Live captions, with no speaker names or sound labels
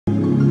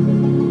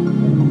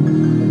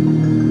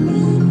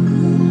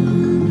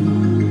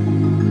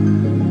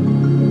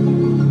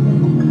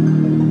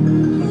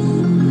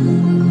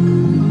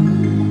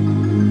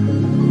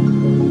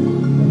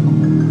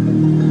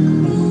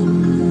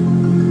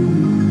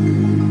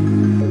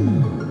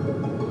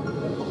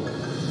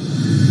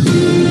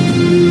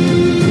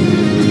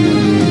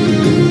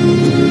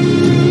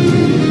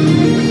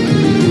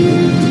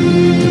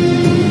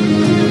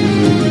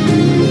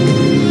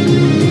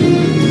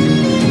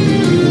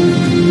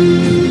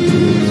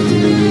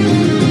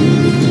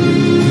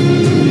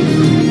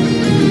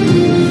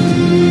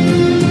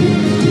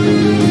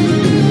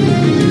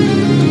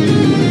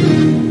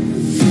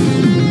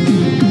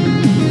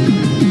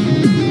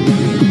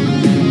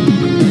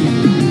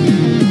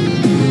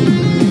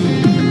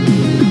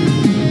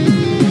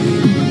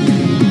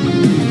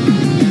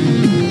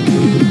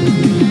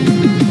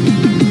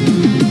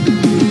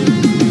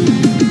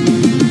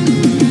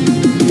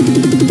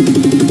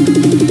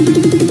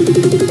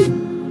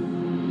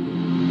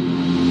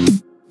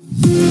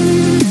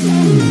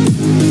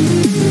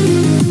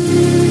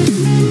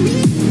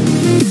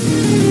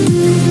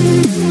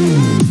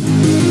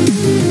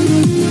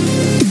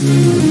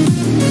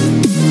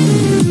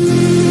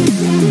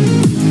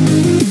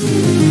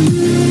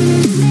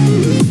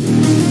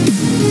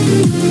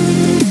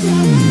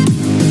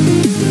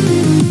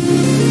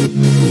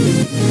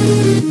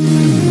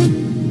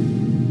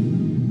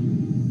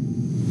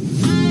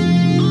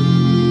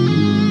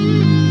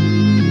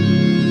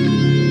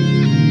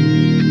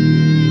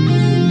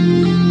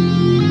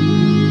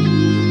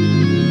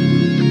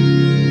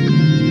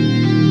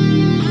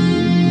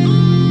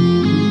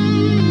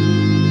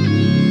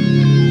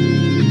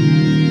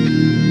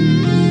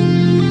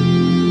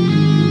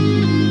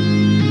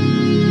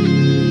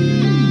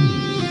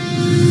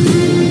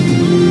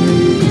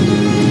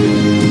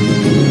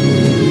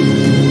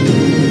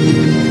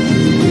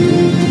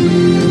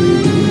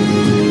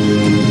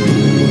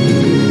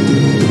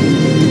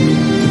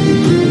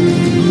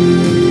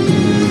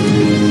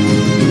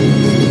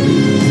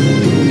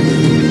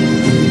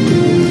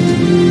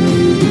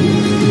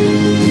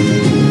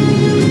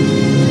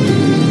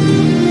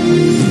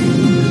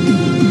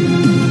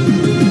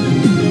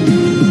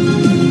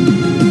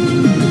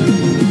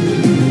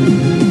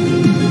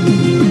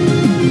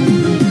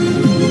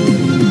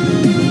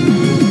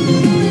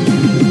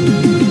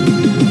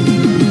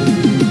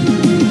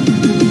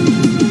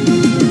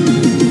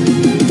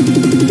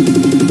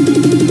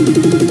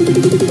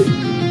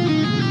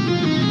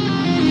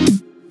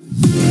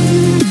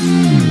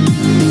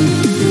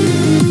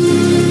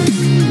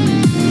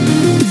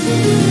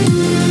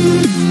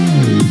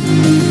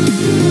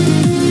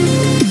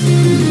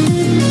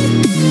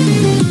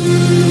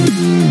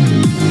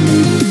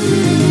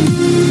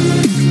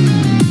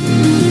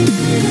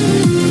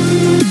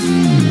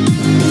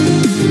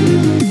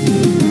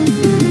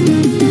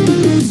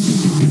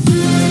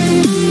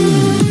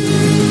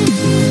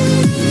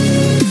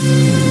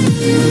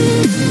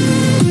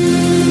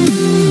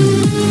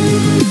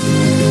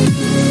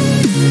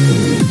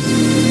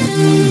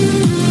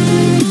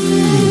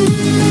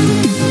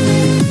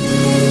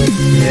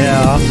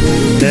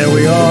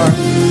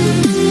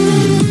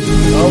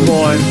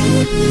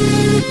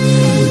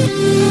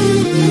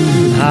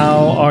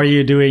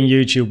you doing,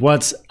 YouTube?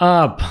 What's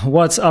up?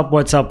 What's up?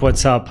 What's up?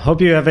 What's up?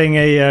 Hope you're having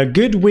a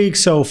good week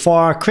so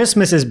far.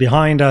 Christmas is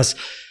behind us.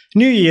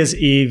 New Year's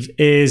Eve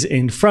is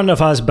in front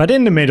of us, but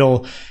in the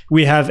middle,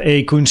 we have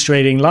a Koens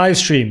Trading live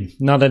stream.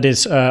 Not that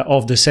it's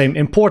of the same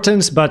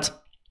importance, but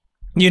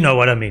you know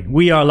what I mean.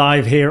 We are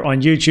live here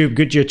on YouTube.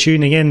 Good you're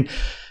tuning in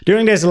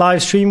during this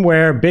live stream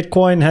where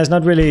Bitcoin has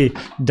not really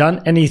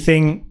done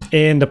anything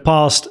in the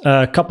past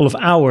couple of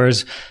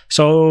hours.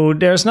 So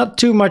there's not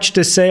too much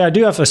to say. I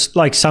do have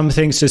some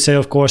things to say,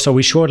 of course, so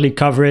we shortly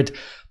cover it.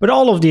 But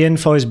all of the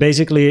info is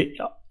basically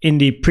in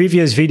the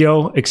previous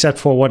video, except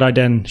for what I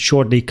then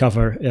shortly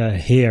cover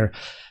here.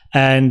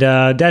 And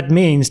that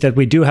means that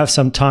we do have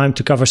some time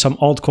to cover some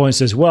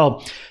altcoins as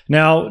well.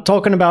 Now,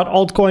 talking about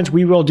altcoins,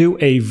 we will do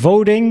a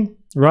voting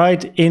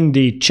right in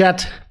the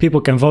chat.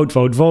 People can vote.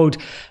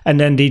 And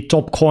then the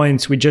top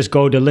coins, we just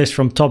go the list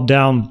from top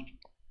down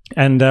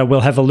and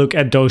we'll have a look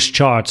at those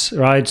charts,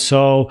 right?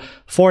 So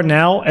for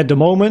now, at the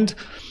moment,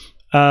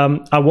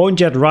 I won't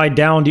yet write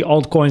down the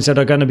altcoins that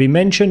are going to be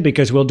mentioned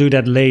because we'll do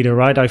that later,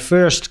 right? I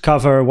first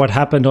cover what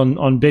happened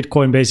on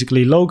Bitcoin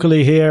basically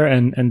locally here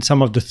and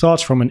some of the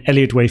thoughts from an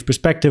Elliott Wave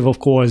perspective, of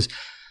course.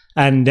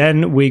 And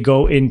then we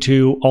go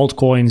into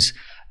altcoins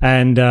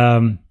and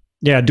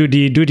do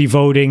the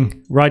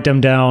voting, write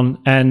them down,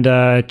 and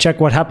check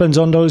what happens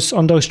on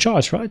those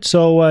charts, right?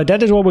 So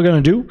that is what we're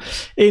going to do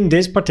in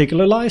this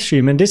particular live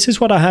stream, and this is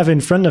what I have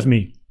in front of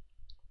me.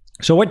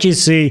 So what you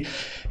see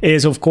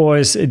is, of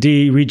course,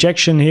 the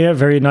rejection here,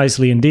 very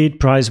nicely indeed,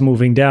 price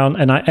moving down,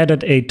 and I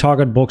added a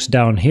target box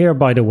down here,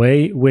 by the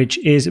way, which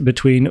is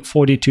between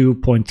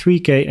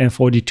 42.3k and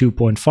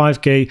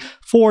 42.5k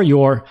for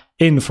your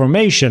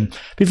information.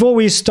 Before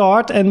we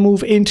start and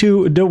move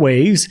into the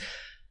waves,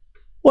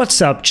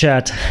 what's up,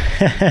 chat?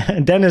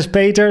 Dennis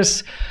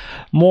Peters,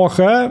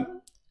 morgen.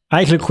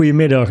 Eigenlijk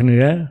goedemiddag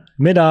nu, hè?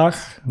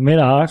 Middag.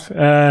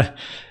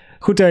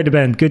 Goed dat je er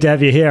bent. Good to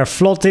have you here.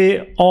 Flotty,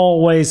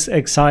 always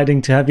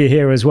exciting to have you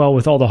here as well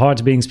with all the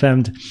hearts being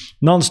spammed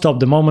non-stop.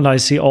 The moment I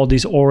see all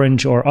these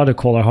orange or other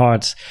color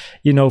hearts,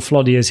 you know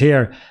Flotty is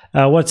here.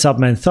 What's up,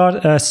 man?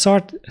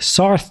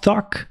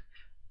 Sarthak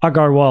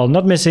Agarwal,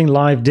 not missing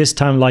live this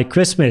time like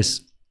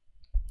Christmas.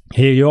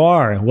 Here you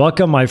are.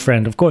 Welcome, my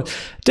friend. Of course,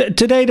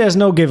 today there's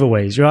no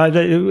giveaways, right?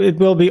 It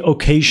will be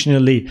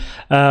occasionally,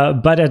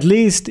 but at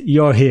least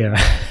you're here.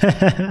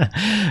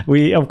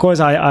 Of course,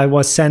 I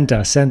was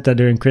Santa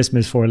during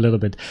Christmas for a little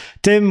bit.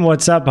 Tim,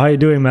 what's up? How you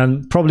doing,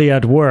 man? Probably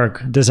at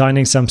work,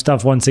 designing some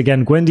stuff once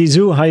again. Gwendy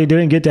Zoo, how you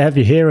doing? Good to have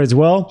you here as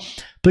well.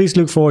 Please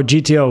look for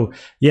GTO.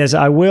 Yes,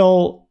 I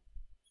will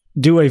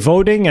do a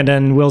voting and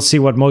then we'll see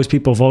what most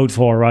people vote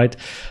for, right?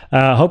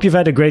 Hope you've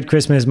had a great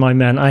Christmas, my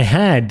man. I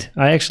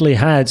actually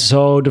had.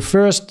 So the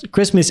first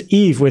Christmas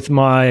Eve with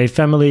my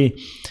family,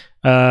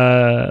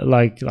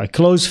 like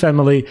close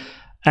family,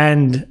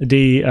 and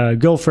the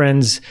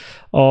girlfriends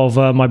of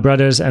my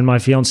brothers and my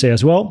fiance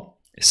as well.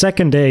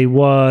 Second day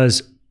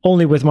was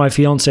only with my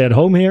fiance at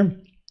home here.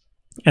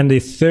 And the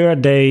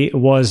third day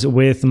was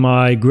with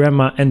my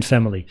grandma and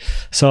family.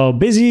 So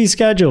busy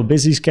schedule.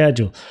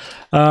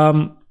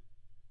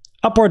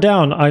 Up or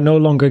down, I no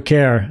longer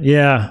care.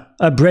 Yeah,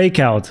 a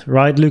breakout,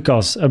 right,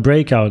 Lucas? A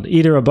breakout,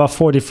 either above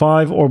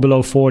 45 or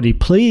below 40.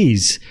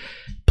 Please,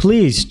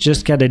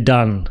 just get it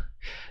done.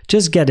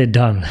 Just get it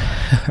done.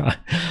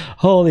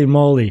 Holy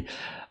moly.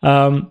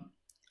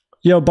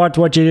 Yo, Bart,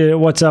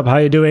 what's up? How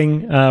you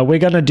doing? We're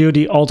going to do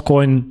the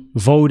altcoin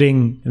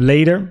voting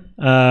later.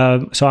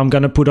 So I'm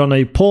going to put on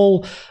a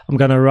poll. I'm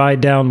going to write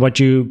down what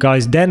you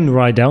guys then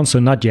write down. So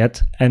not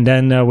yet. And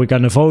then we're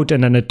going to vote.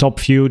 And then the top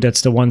few,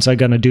 that's the ones I'm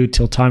going to do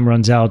till time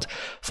runs out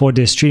for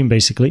this stream,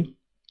 basically.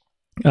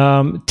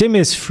 Tim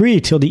is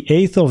free till the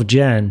 8th of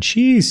Jan.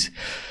 Jeez.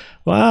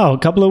 Wow, a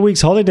couple of weeks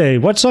holiday.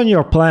 What's on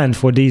your plan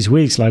for these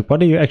weeks? Like, what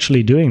are you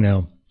actually doing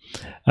now?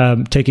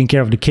 Taking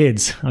care of the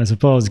kids, I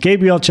suppose.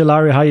 Gabriel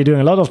Chelari, how you doing?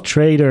 A lot of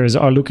traders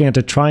are looking at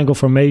the triangle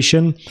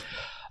formation.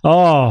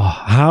 Oh,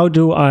 how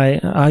do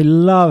I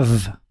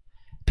love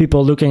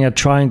people looking at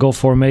triangle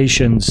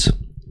formations,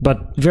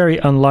 but very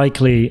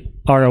unlikely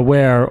are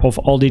aware of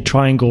all the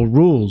triangle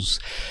rules.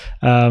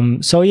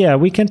 So yeah,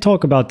 we can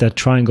talk about that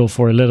triangle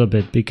for a little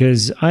bit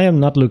because I am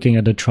not looking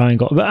at the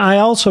triangle. But I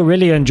also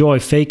really enjoy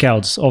fake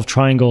outs of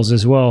triangles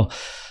as well.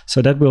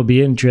 So that will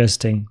be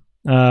interesting.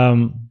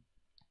 But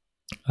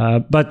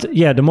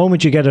yeah, the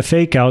moment you get a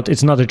fake out,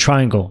 it's not a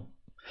triangle.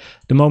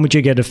 The moment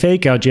you get a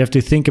fake out, you have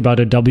to think about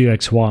a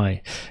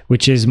WXY,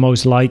 which is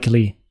most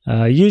likely.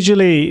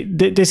 Usually,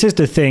 this is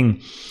the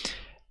thing.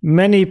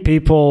 Many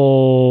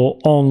people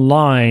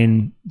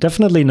online,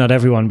 definitely not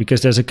everyone,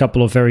 because there's a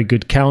couple of very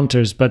good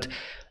counters, but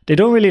they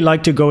don't really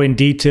like to go in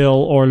detail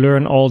or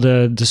learn all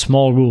the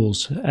small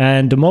rules.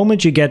 And the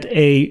moment you get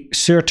a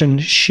certain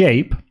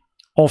shape,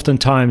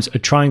 oftentimes a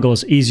triangle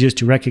is easiest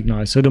to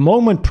recognize. So the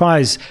moment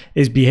price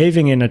is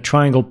behaving in a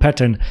triangle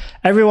pattern,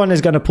 everyone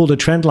is going to pull the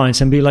trend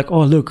lines and be like,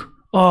 oh, look,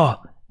 oh,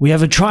 we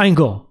have a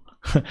triangle.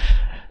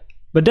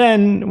 But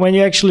then when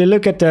you actually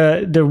look at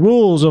the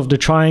rules of the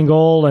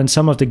triangle and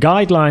some of the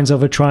guidelines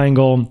of a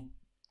triangle,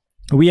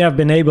 we have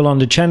been able on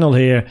the channel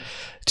here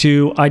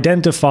to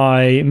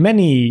identify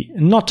many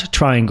not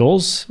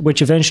triangles,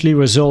 which eventually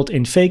result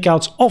in fake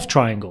outs of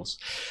triangles.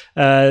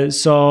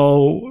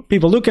 So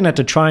people looking at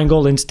the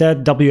triangle,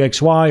 instead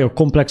WXY or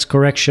complex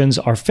corrections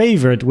are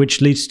favored,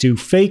 which leads to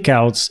fake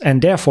outs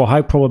and therefore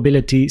high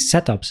probability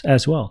setups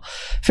as well.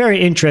 Very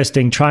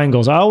interesting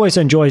triangles. I always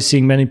enjoy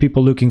seeing many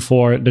people looking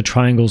for the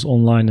triangles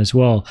online as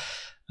well.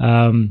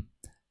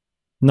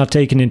 Not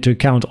taking into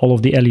account all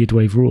of the Elliott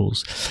Wave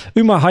rules.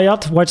 Umar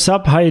Hayat, what's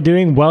up? How you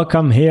doing?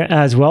 Welcome here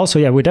as well. So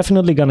yeah, we're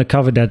definitely going to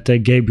cover that,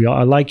 Gabriel.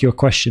 I like your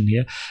question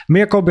here.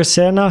 Mirko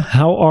Berserna,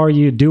 how are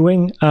you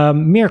doing?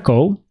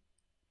 Mirko,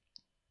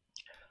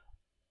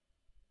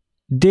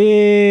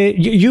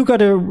 you got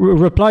to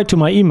reply to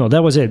my email.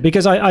 That was it.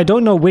 Because I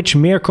don't know which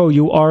Mirko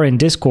you are in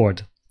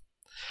Discord.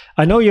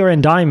 I know you're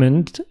in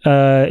Diamond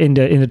in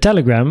the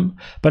Telegram,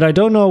 but I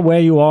don't know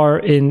where you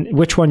are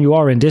which one you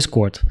are in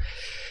Discord.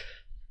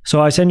 So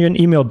I send you an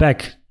email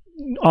back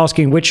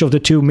asking which of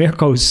the two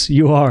Mirkos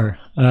you are.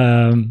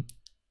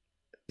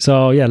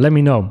 So yeah, let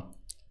me know.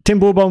 Tim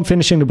Boerboom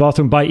finishing the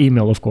bathroom by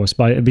email, of course,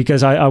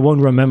 because I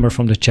won't remember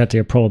from the chat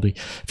here probably.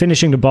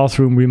 Finishing the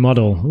bathroom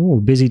remodel. Ooh,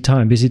 busy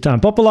time, busy time.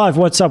 Pop Alive,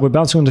 what's up? We're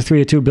bouncing on the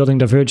 302, building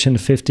divergence in the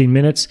 15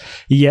 minutes.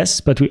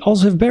 Yes, but we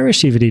also have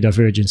bearish CVD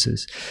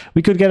divergences.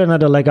 We could get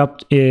another leg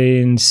up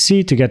in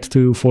C to get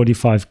to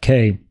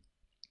 45K.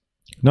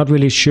 Not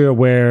really sure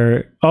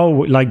where. Oh,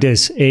 like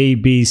this, A,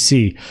 B,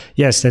 C.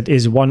 Yes, that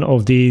is one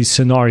of the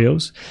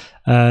scenarios.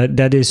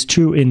 That is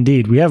true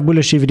indeed. We have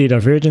bullish CVD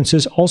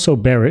divergences, also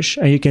bearish,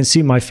 and you can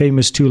see my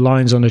famous two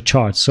lines on the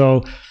chart.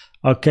 So,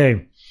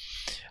 okay.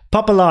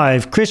 Pop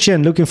Alive,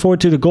 Christian, looking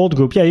forward to the gold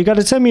group. Yeah, you got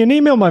to send me an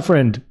email, my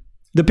friend.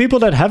 The people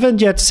that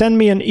haven't yet sent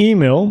me an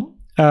email,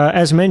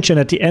 as mentioned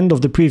at the end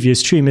of the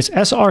previous stream, is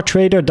SR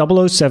Trader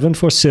 007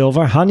 for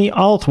silver, Hani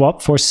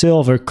Altwap for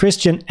silver,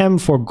 Christian M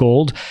for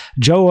gold,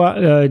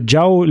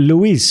 Joe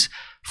Luis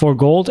for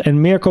gold,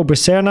 and Mirko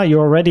Berserna.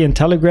 You're already in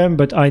Telegram,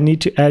 but I need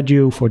to add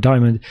you for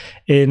diamond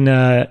in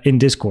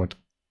Discord.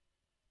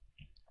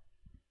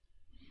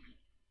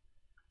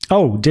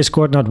 Oh,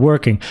 Discord not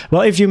working.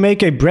 Well, if you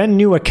make a brand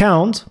new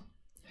account,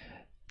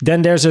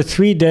 then there's a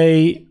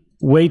 3-day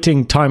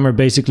waiting timer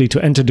basically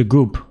to enter the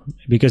group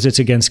because it's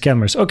against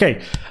scammers. Okay,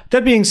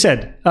 that being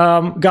said,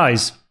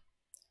 guys,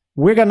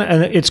 we're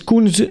gonna it's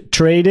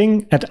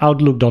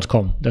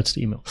kunztrading@outlook.com. That's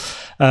the email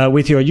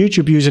with your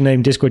YouTube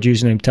username, Discord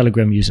username,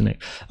 Telegram username.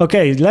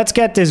 Okay, let's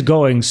get this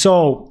going.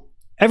 So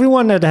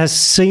everyone that has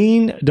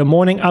seen the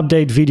morning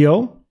update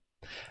video,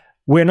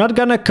 we're not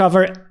gonna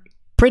cover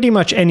pretty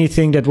much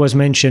anything that was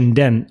mentioned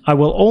then. I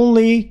will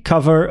only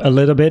cover a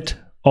little bit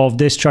of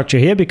this structure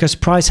here because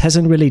price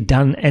hasn't really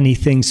done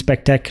anything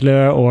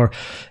spectacular, or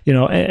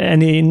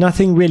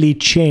nothing really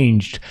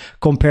changed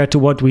compared to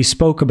what we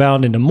spoke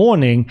about in the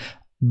morning,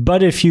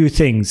 but a few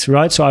things,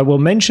 right? So I will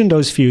mention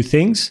those few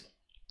things.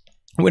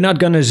 We're not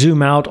going to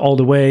zoom out all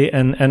the way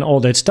and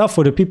all that stuff.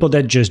 For the people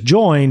that just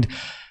joined,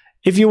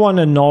 if you want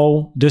to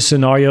know the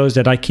scenarios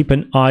that I keep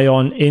an eye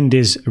on in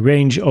this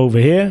range over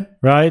here,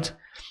 right?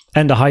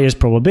 And the highest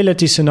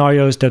probability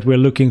scenarios that we're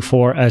looking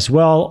for as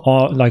well,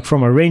 like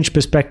from a range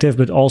perspective,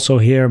 but also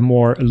here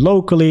more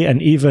locally,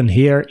 and even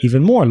here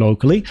even more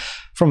locally,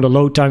 from the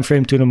low time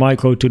frame to the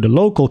micro to the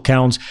local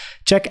counts.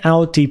 Check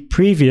out the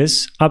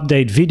previous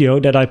update video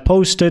that I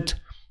posted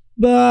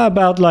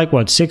about like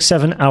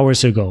 6-7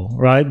 hours ago,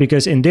 right?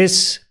 Because in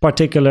this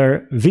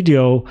particular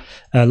video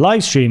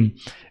live stream,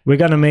 we're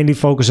going to mainly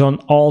focus on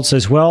alts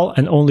as well,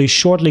 and only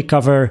shortly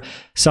cover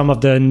some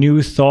of the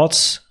new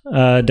thoughts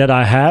that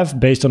I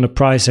have based on the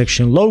price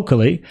action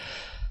locally.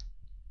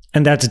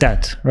 And that's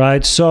that,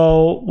 right?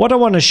 So what I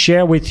want to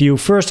share with you,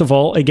 first of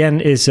all, again,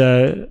 is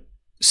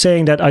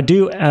saying that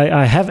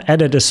I have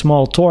added a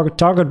small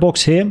target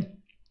box here,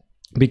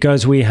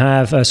 because we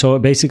have so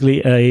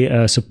basically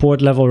a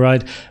support level,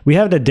 right? We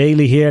have the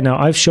daily here. Now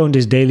I've shown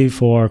this daily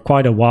for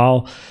quite a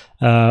while.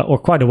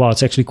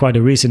 It's actually quite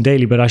a recent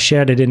daily, but I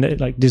shared it in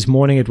like this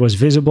morning. It was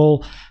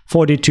visible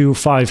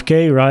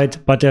 42.5K, right?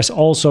 But there's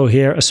also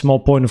here a small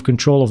point of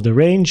control of the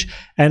range,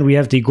 and we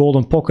have the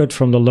golden pocket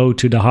from the low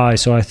to the high.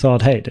 So I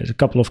thought, hey, there's a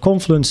couple of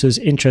confluences,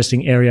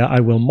 interesting area, I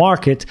will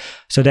mark it.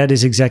 So that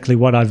is exactly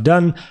what I've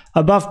done.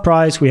 Above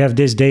price, we have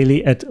this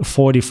daily at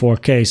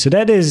 44K. So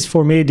that is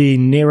for me the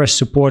nearest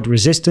support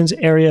resistance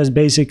areas.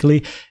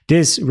 Basically,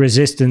 this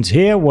resistance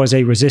here was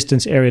a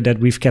resistance area that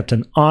we've kept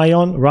an eye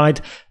on, right?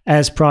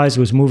 As price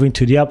was moving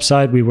to the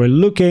upside, we were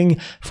looking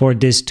for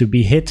this to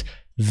be hit.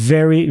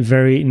 Very,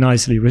 very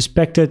nicely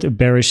respected.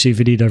 Bearish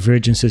CVD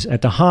divergences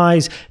at the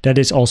highs. That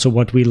is also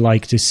what we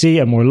like to see.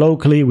 And more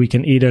locally, we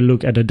can either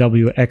look at a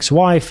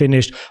WXY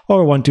finished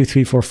or 1, 2,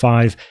 3, 4,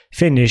 5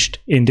 finished.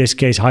 In this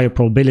case, higher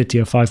probability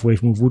a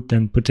 5-wave move would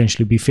then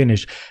potentially be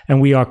finished. And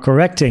we are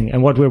correcting.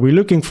 And what were we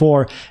looking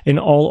for in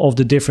all of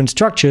the different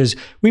structures?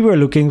 We were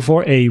looking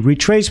for a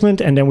retracement,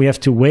 and then we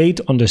have to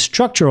wait on the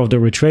structure of the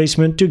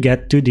retracement to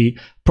get to the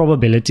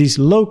probabilities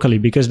locally,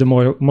 because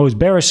the most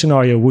bearish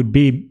scenario would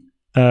be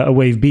a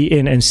wave B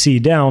in and C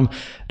down.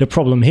 The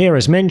problem here,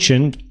 as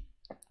mentioned,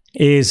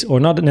 is, or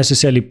not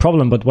necessarily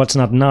problem, but what's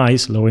not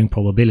nice, lowering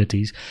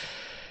probabilities,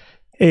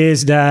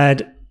 is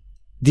that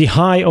the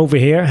high over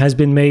here has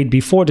been made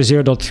before the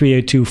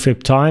 0.382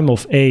 fib time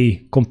of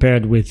A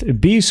compared with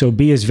B. So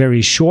B is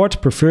very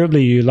short.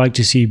 Preferably you like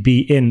to see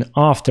B in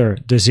after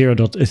the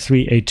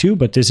 0.382,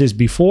 but this is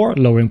before,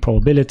 lowering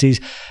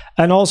probabilities.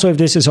 And also if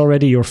this is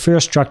already your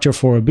first structure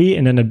for a B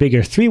and then a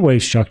bigger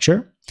three-wave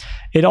structure,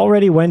 it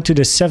already went to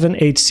the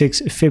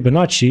 786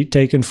 Fibonacci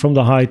taken from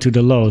the high to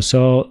the low.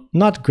 So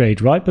not great,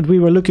 right? But we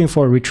were looking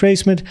for a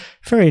retracement.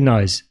 Very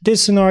nice.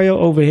 This scenario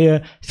over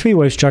here,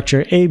 three-wave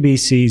structure,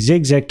 ABC,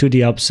 zigzag to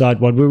the upside.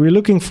 What we were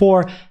looking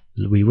for?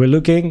 We were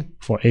looking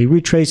for a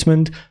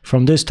retracement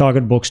from this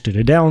target box to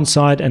the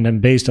downside, and then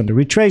based on the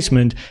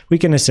retracement, we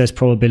can assess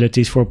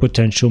probabilities for a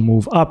potential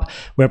move up,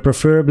 where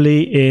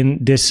preferably in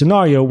this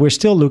scenario, we're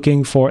still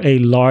looking for a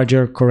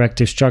larger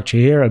corrective structure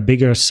here, a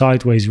bigger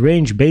sideways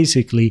range,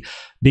 basically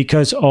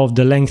because of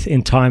the length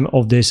in time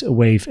of this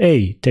wave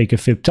A. Take a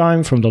fib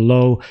time from the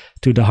low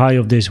to the high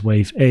of this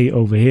wave A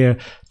over here,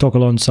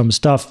 toggle on some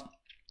stuff.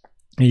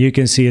 And you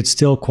can see it's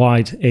still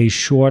quite a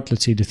short.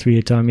 Let's see the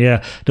 3-8 time.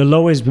 Yeah, the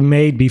low is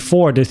made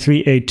before the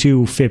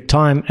 382 fib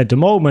time at the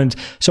moment.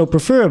 So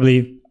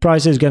preferably,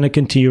 price is going to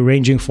continue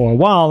ranging for a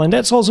while. And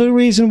that's also the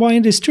reason why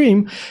in this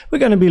stream, we're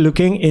going to be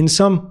looking in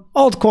some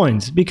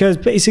altcoins, because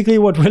basically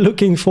what we're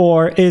looking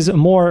for is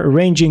more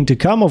ranging to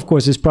come. Of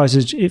course, if price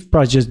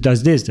just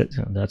does this,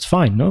 that's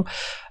fine, no?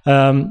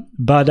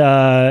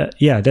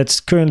 Yeah, that's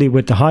currently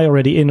with the high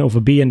already in over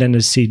B and then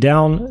the C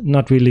down,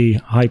 not really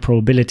high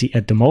probability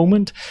at the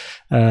moment.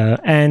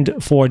 And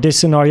for this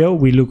scenario,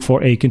 we look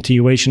for a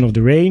continuation of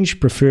the range,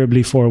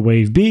 preferably for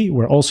wave B.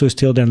 We're also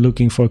still then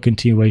looking for a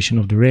continuation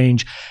of the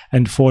range.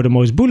 And for the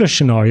most bullish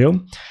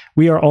scenario,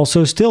 we are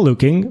also still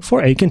looking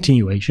for a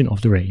continuation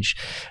of the range,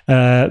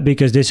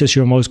 because this is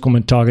your most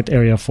common target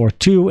area for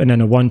 2, and then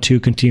a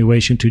 1-2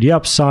 continuation to the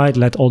upside.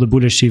 Let all the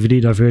bullish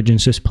CVD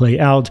divergences play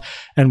out,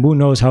 and who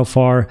knows how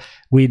far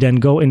we then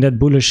go in that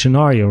bullish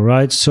scenario,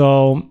 right?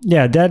 So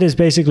yeah, that is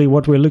basically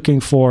what we're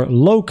looking for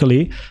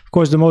locally. Of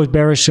course, the most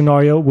bearish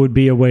scenario would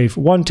be a wave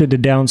 1 to the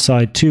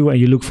downside, 2, and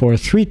you look for a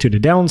 3 to the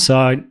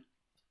downside.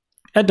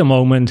 At the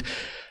moment,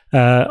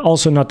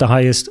 also not the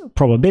highest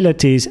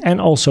probabilities, and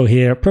also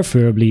here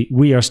preferably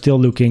we are still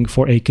looking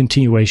for a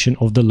continuation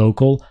of the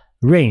local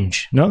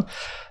range, no?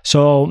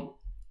 So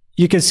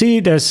you can see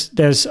there's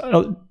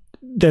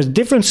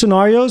different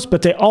scenarios,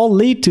 but they all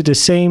lead to the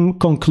same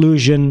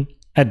conclusion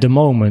at the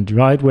moment,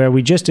 right? Where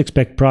we just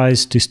expect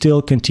price to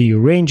still continue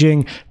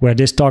ranging, where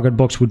this target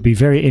box would be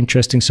very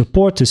interesting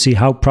support to see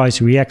how price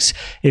reacts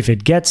if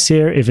it gets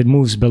here. If it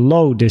moves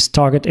below this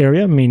target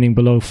area, meaning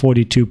below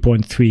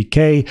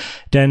 42.3k,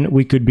 then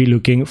we could be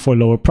looking for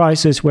lower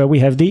prices, where we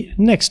have the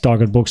next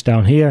target box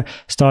down here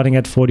starting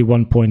at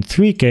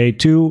 41.3k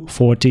to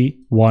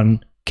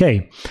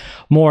 41k.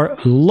 More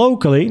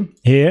locally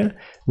here,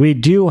 we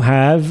do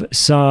have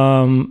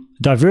some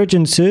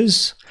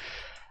divergences.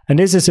 And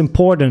this is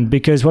important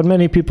because what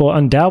many people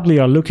undoubtedly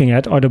are looking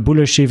at are the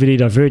bullish CVD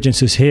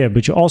divergences here,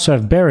 but you also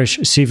have bearish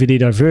CVD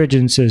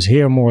divergences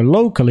here more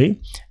locally,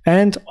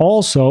 and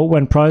also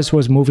when price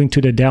was moving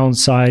to the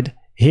downside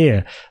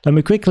here. Let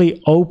me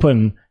quickly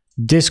open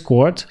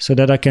Discord so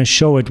that I can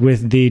show it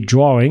with the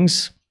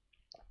drawings.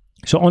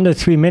 So on the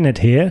 3-minute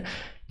here,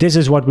 this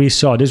is what we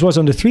saw. This was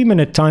on the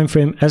 3-minute time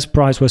frame as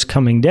price was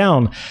coming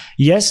down.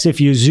 Yes,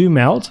 if you zoom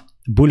out,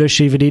 bullish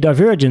CVD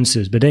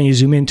divergences, but then you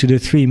zoom into the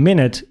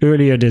 3-minute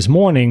earlier this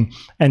morning,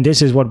 and this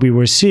is what we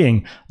were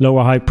seeing: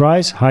 lower high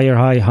price, higher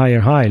high, higher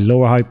high,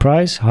 lower high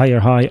price,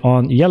 higher high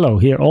on yellow.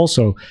 Here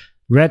also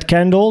red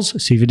candles,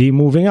 CVD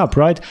moving up,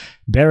 right?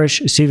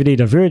 Bearish CVD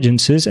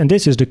divergences, and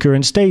this is the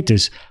current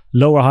status: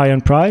 lower high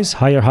on price,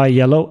 higher high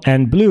yellow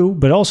and blue,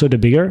 but also the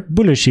bigger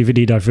bullish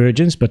CVD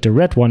divergence, but the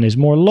red one is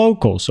more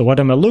local. So what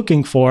am I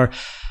looking for?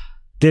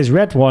 This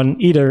red one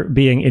either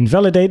being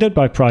invalidated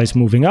by price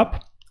moving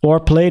up, or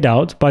played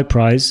out by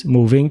price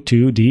moving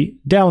to the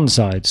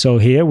downside. So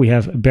here we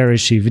have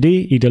bearish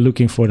CVD, either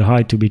looking for the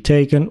high to be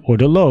taken or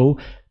the low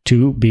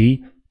to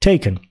be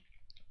taken.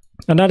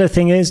 Another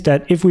thing is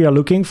that if we are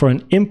looking for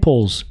an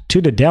impulse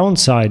to the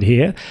downside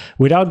here,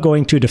 without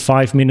going to the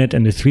 5-minute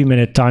and the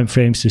 3-minute time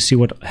frames to see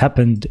what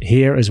happened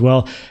here as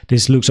well,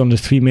 this looks on the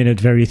 3-minute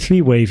very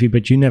 3-wavy,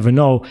 but you never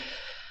know,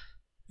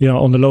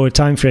 on the lower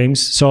time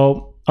frames.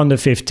 So on the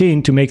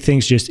 15, to make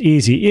things just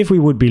easy, if we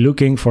would be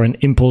looking for an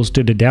impulse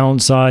to the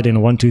downside in a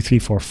 1, 2, 3,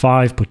 4,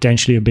 5,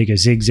 potentially a bigger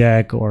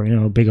zigzag or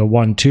a bigger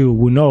 1, 2,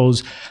 who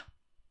knows?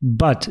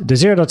 But the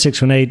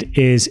 0.618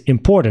 is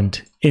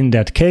important in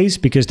that case,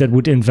 because that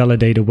would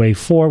invalidate a wave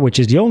 4, which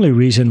is the only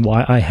reason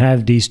why I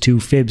have these two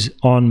fibs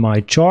on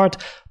my chart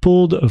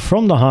pulled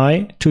from the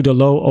high to the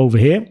low over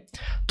here.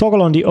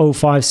 Toggle on the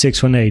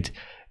 0.5618.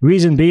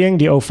 Reason being,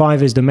 the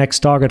 0.5 is the max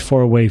target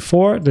for a wave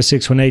 4, the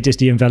 618 is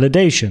the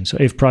invalidation. So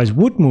if price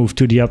would move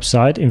to the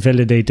upside,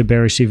 invalidate the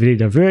bearish CVD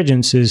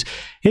divergences,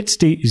 hits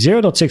the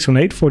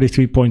 0.618,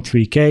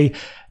 43.3k,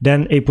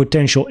 then a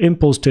potential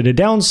impulse to the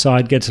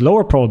downside gets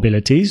lower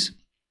probabilities.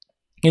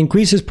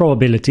 increases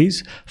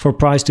probabilities for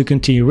price to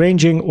continue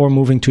ranging or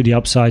moving to the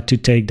upside to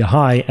take the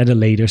high at a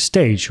later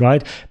stage,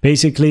 right?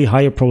 Basically,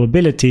 higher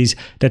probabilities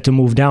that the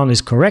move down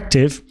is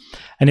corrective.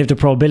 And if the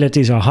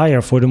probabilities are higher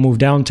for the move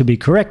down to be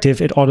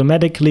corrective, it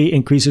automatically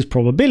increases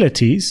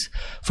probabilities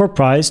for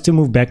price to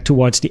move back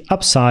towards the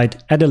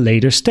upside at a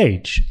later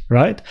stage,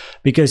 right?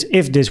 Because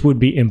if this would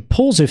be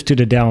impulsive to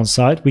the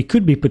downside, we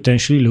could be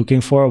potentially looking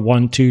for a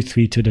 1, 2,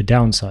 3 to the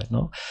downside,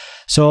 no?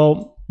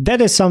 So that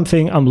is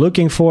something I'm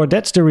looking for.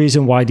 That's the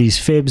reason why these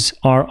fibs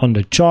are on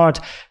the chart.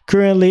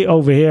 Currently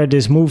over here,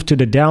 this move to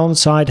the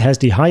downside has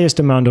the highest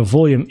amount of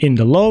volume in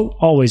the low.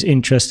 Always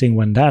interesting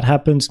when that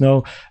happens.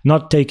 No,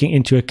 not taking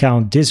into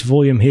account this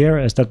volume here,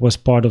 as that was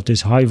part of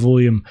this high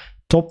volume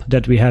top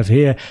that we have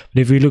here.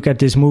 But if we look at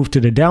this move to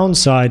the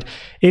downside,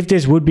 if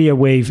this would be a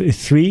wave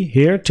 3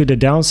 here to the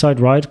downside,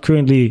 right?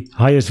 Currently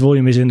highest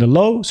volume is in the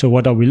low. So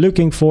what are we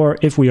looking for?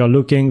 If we are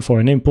looking for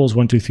an impulse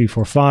 1, 2, 3,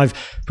 4, 5,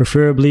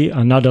 preferably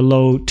another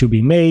low to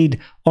be made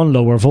on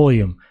lower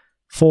volume,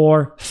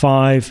 4,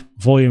 5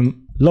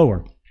 volume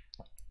lower.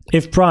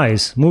 If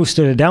price moves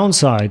to the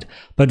downside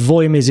but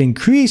volume is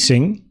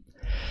increasing,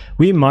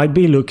 we might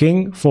be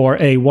looking for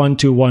a 1,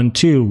 2, 1,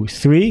 2,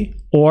 3,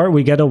 or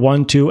we get a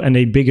 1, 2 and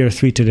a bigger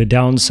 3 to the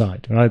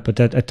downside, right? But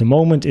that at the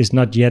moment is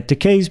not yet the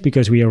case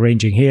because we are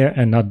ranging here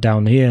and not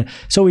down here.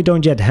 So we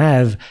don't yet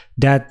have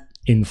that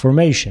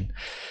information.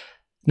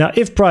 Now,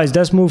 if price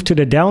does move to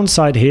the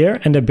downside here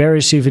and the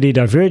bearish CVD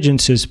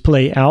divergences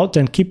play out,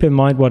 then keep in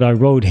mind what I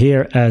wrote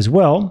here as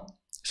well.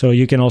 So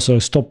you can also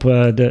stop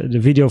the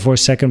video for a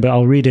second, but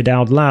I'll read it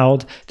out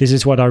loud. This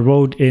is what I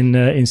wrote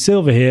in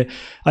silver here.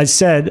 I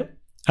said,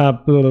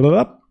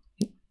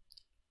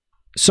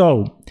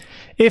 so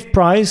if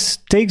price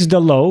takes the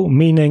low,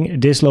 meaning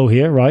this low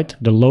here, right,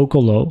 the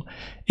local low,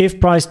 if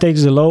price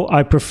takes the low,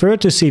 I prefer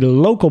to see the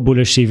local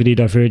bullish CVD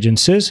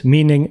divergences,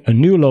 meaning a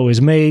new low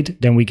is made,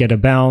 then we get a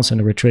bounce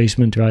and a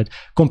retracement, right,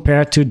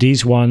 compared to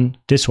this one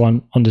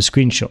on the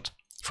screenshot.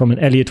 From an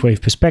Elliott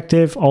Wave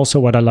perspective, also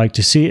what I like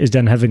to see is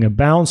then having a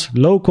bounce,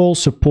 local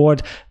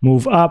support,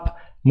 move up,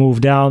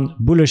 move down,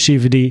 bullish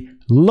CVD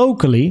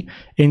locally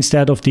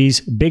instead of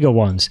these bigger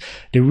ones.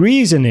 The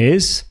reason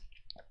is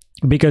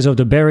because of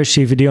the bearish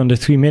CVD on the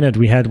 3-minute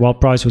we had while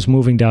price was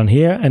moving down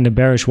here and the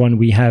bearish one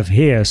we have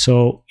here.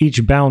 So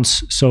each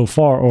bounce so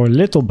far, or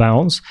little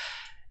bounce,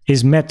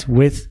 is met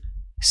with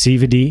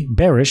CVD,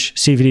 bearish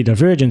CVD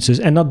divergences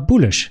and not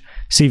bullish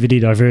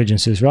CVD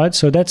divergences, right?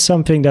 So that's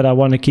something that I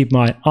want to keep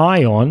my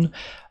eye on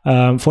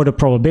for the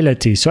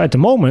probability. So at the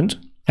moment,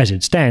 as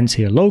it stands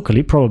here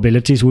locally,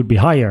 probabilities would be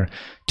higher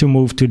to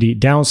move to the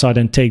downside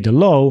and take the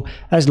low,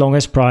 as long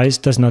as price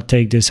does not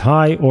take this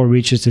high or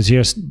reaches the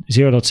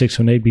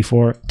 0.618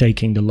 before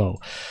taking the low.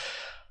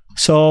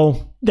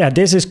 So yeah,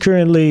 this is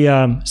currently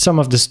some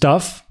of the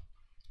stuff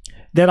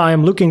that I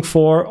am looking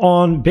for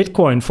on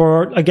Bitcoin.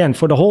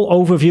 For the whole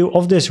overview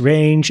of this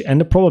range and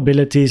the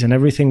probabilities and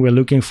everything we're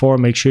looking for,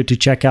 make sure to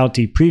check out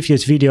the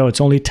previous video. It's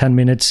only 10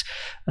 minutes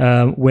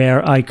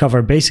where I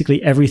cover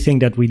basically everything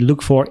that we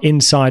look for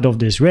inside of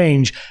this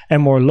range.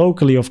 And more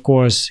locally, of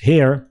course,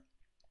 here,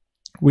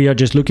 we are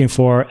just looking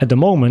for, at the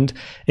moment,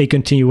 a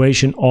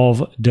continuation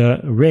of the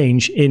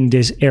range in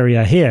this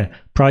area here.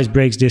 Price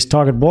breaks this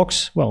target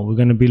box. Well, we're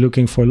going to be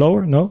looking for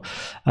lower, no?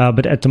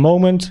 But at the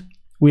moment,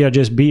 we are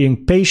just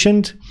being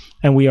patient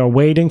and we are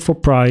waiting for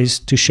price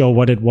to show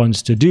what it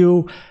wants to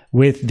do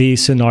with the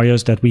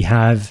scenarios that we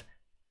have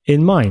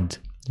in mind,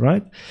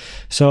 right?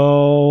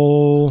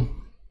 So,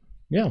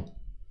 yeah.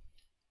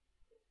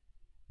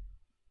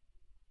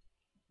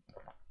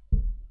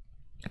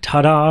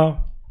 Ta-da!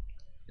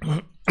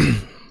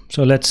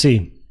 So let's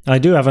see. I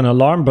do have an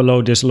alarm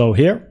below this low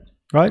here,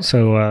 right?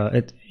 So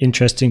it's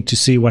interesting to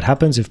see what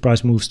happens if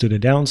price moves to the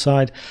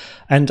downside.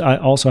 And I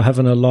also have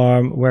an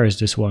alarm. Where is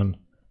this one?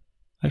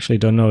 Actually,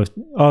 don't know if,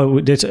 oh,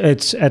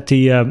 it's at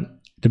the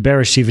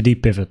bearish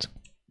CVD pivot,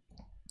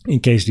 in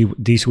case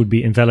these would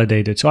be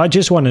invalidated. So I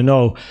just want to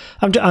know.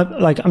 I'm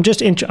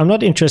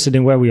not interested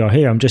in where we are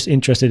here. I'm just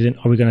interested in,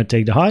 are we going to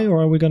take the high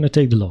or are we going to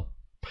take the low?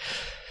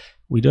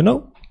 We don't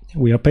know.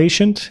 We are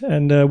patient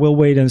and we'll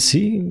wait and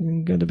see.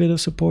 Get a bit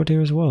of support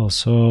here as well.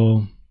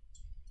 So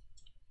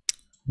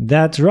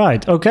that's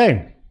right.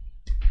 Okay.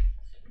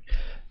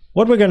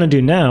 What we're going to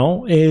do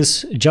now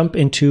is jump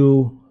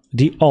into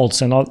the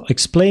alts, and I'll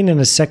explain in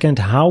a second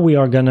how we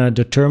are going to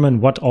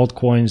determine what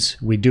altcoins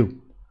we do.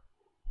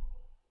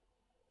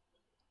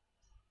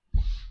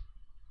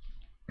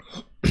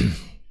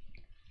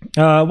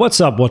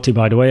 What's up, Watty,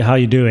 by the way? How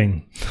you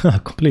doing? I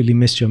completely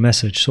missed your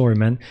message. Sorry,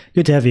 man.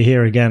 Good to have you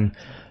here again.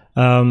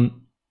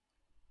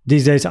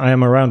 These days I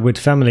am around with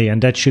family,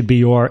 and that should be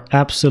your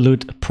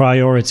absolute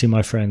priority,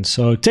 my friend.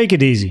 So take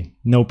it easy.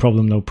 No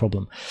problem, no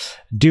problem.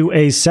 Do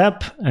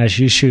ASAP, as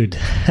you should.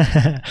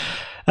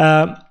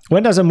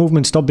 When does a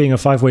movement stop being a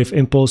 5-wave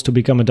impulse to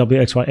become a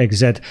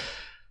WXYXZ?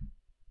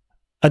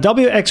 A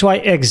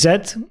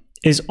WXYXZ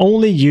is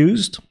only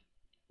used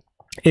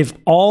if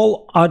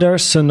all other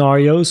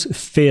scenarios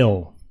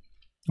fail.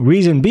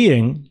 Reason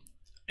being,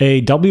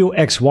 a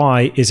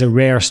WXY is a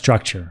rare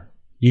structure.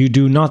 you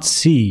do not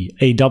see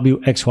a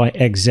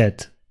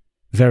WXYXZ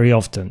very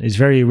often. It's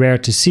very rare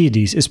to see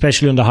these,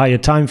 especially on the higher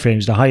time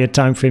frames. The higher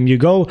time frame you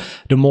go,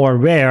 the more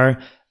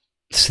rare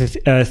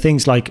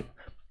things like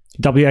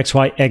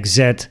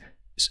WXYXZ,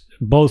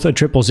 both a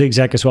triple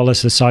zigzag as well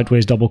as a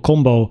sideways double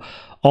combo,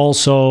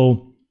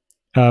 also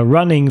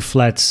running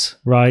flats,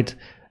 right?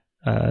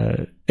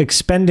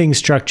 Expanding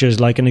structures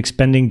like an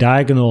expanding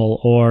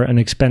diagonal or an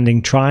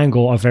expanding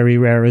triangle are very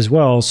rare as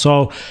well.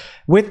 So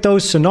with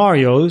those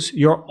scenarios,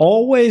 you're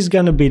always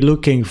going to be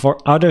looking for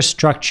other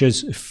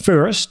structures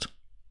first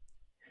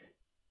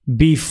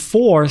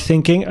before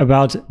thinking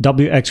about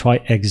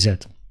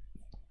WXYXZ.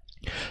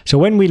 So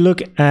when we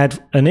look at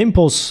an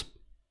impulse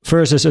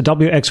versus a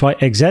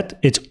WXYXZ,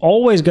 it's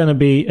always going to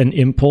be an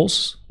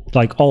impulse,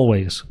 like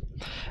always.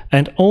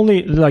 And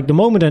only like the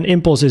moment an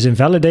impulse is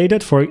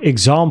invalidated, for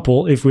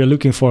example, if we're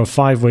looking for a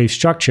 5-wave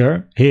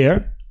structure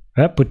here,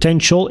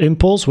 potential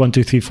impulse 1,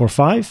 2, 3, 4,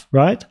 5,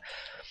 right?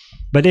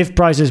 But if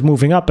price is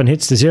moving up and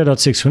hits the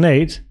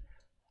 0.618,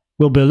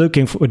 we'll be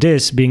looking for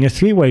this being a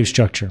 3-wave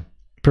structure,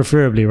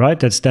 preferably, right?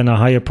 That's then a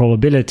higher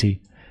probability.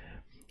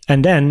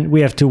 And then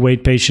we have to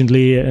wait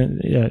patiently.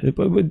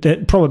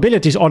 The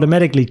probabilities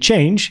automatically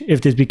change.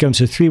 If this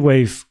becomes a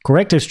 3-wave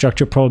corrective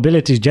structure,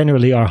 probabilities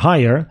generally are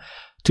higher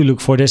to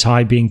look for this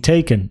high being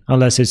taken,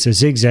 unless it's a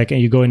zigzag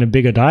and you go in a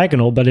bigger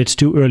diagonal, but it's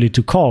too early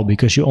to call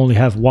because you only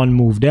have one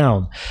move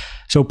down.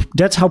 So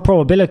that's how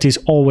probabilities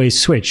always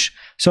switch.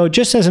 So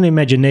just as an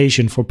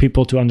imagination for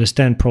people to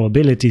understand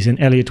probabilities in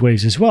Elliott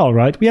waves as well,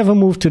 right? We have a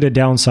move to the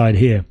downside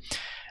here.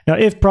 Now,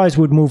 if price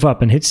would move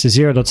up and hits the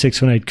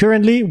 0.618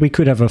 currently, we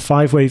could have a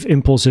 5-wave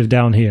impulsive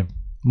down here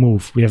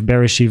move. We have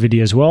bearish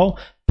CVD as well,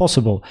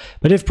 possible.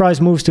 But if price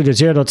moves to the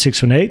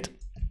 0.618,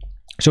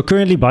 so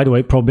currently, by the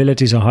way,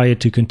 probabilities are higher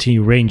to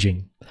continue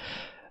ranging.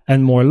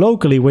 And more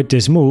locally with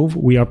this move,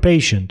 we are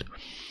patient.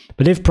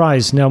 But if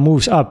price now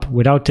moves up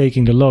without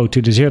taking the low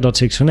to the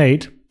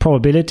 0.618,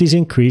 probabilities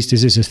increase.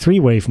 This is a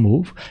 3-wave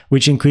move,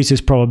 which increases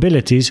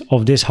probabilities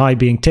of this high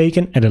being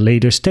taken at a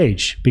later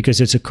stage because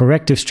it's a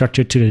corrective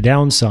structure to the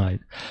downside.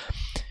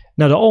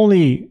 Now, the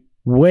only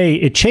way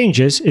it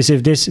changes is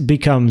if this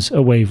becomes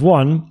a wave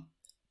 1,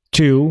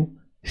 2,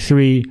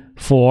 3,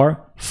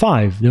 4,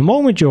 5. The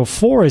moment your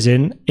 4 is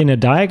in a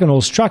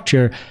diagonal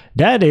structure,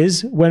 that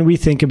is when we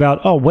think about,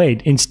 oh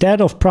wait,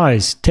 instead of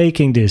price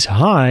taking this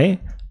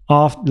high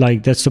off,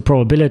 like that's the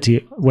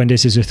probability when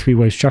this is a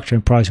 3-wave structure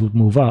and price would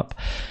move up.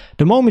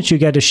 The moment you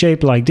get a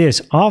shape like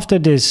this, after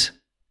this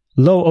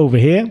low over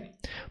here,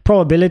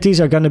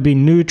 probabilities are going to be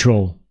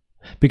neutral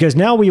because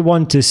now we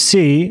want to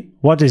see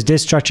what is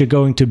this structure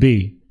going to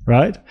be,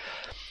 right?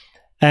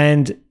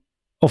 And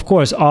of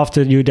course,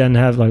 after you then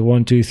have like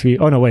 1, 2, 3,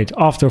 oh no, wait,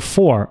 after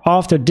 4,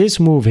 after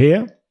this move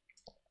here,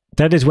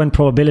 that is when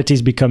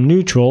probabilities become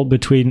neutral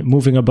between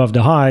moving above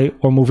the high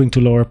or moving to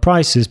lower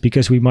prices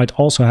because we might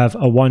also have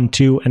a 1,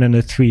 2, and then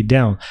a 3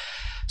 down.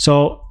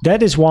 So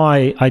that is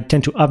why I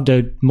tend to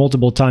update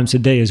multiple times a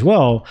day as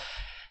well,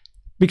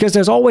 because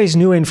there's always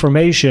new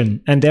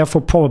information and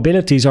therefore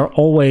probabilities are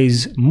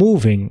always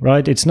moving,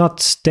 right? It's not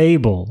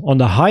stable. On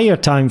the higher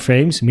time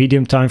frames,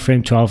 medium time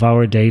frame,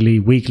 12-hour, daily,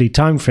 weekly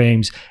time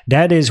frames,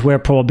 that is where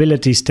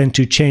probabilities tend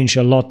to change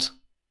a lot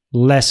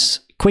less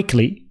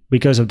quickly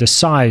because of the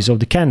size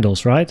of the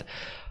candles, right?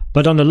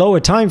 But on the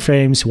lower time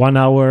frames, 1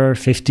 hour,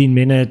 15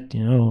 minute,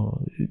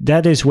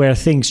 that is where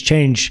things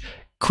change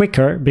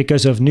quicker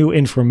because of new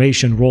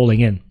information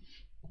rolling in.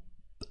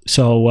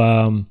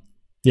 So,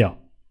 yeah.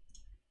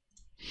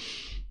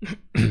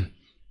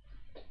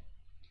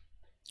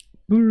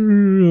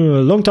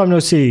 Long time no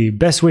see.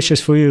 Best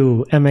wishes for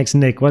you, MX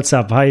Nick. What's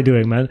up? How you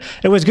doing, man?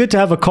 It was good to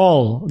have a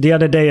call the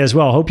other day as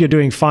well. Hope you're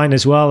doing fine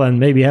as well and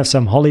maybe have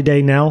some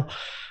holiday now.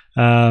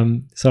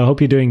 So I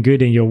hope you're doing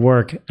good in your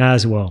work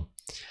as well.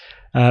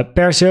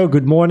 Perse,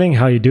 good morning.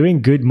 How you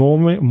doing? Good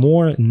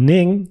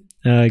morning.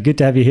 Good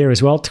to have you here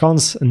as well.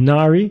 Trans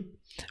Nari,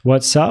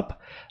 what's up?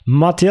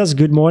 Matthias,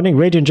 good morning.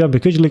 Radiant Jumper,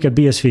 could you look at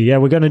BSV? Yeah,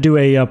 we're going to do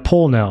a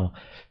poll now.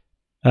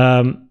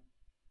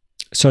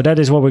 So that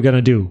is what we're going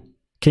to do.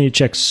 Can you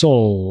check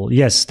Sol?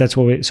 Yes, that's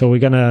what so we're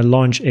going to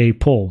launch a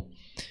poll.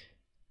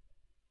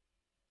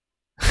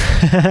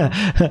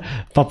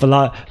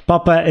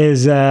 Papa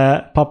is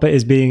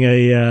being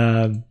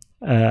an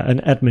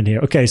admin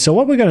here. Okay, so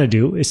what we're going to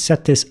do is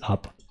set this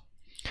up.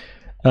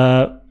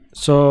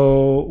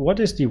 So what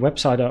is the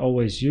website I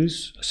always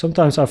use?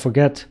 Sometimes I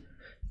forget.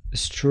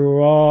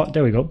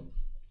 There we go.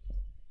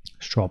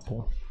 Straw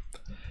poll.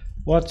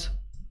 What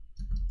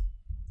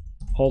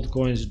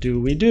altcoins do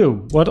we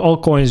do? What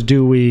altcoins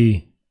do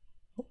we?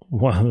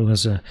 What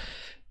was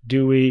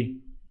do we?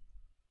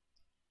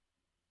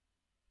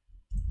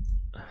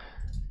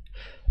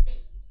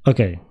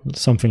 Okay,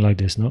 something like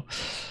this. No.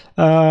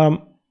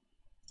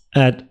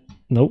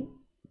 No.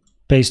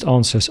 Paste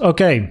answers.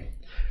 Okay.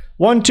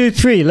 1, 2,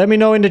 3. Let me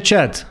know in the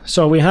chat.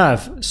 So we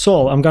have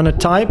Sol. I'm gonna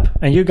type,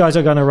 and you guys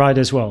are gonna write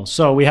as well.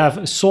 So we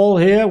have Sol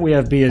here. We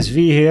have BSV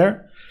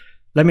here.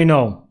 Let me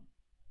know.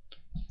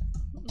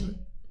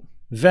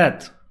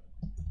 VET,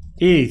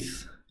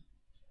 ETH,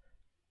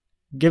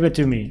 Give it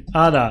to me.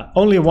 Ada,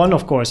 only one,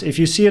 of course. If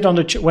you see it on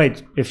the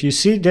wait, if you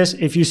see this,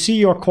 if you see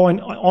your coin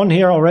on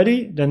here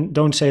already, then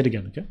don't say it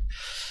again, okay?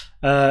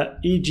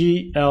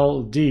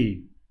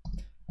 EGLD,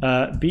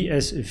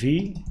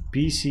 BSV,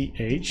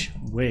 BCH,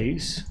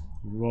 Waves,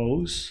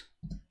 Rose,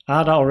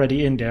 Ada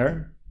already in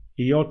there,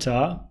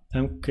 IOTA,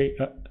 MK,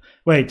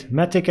 wait,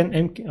 Matic and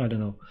MK, I don't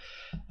know.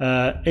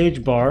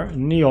 H-bar,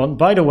 Neon.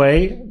 By the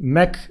way,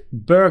 Mac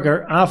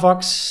Burger,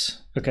 Avax.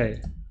 Okay,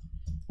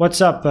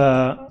 what's up,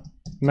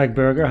 Mac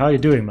Burger? How you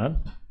doing, man?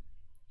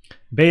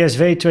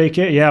 BSV 2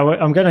 keer. Yeah,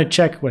 I'm gonna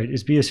check. Wait,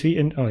 is BSV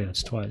in? Oh yeah,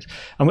 it's twice.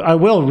 I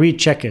will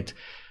recheck it.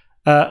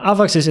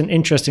 Avax is an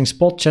interesting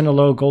spot. Channel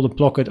low, golden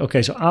pocket.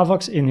 Okay, so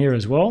Avax in here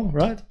as well,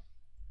 right?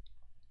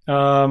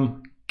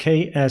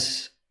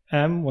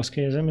 KSM, was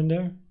KSM in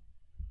there?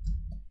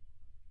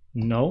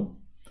 No.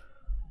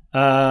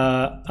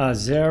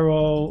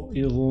 Zero,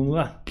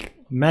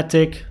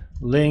 Matic,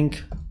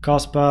 Link,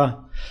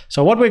 Caspa.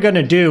 So what we're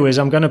gonna do is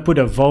I'm gonna put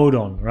a vote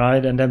on,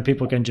 right? And then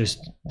people can just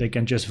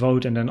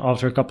vote, and then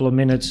after a couple of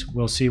minutes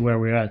we'll see where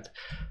we're at.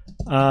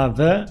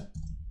 The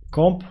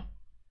comp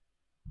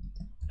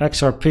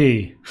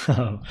XRP.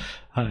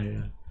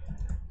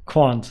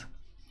 Quant.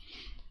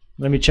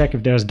 Let me check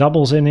if there's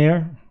doubles in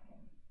here.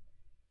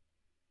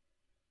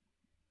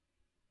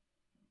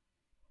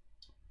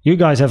 You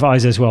guys have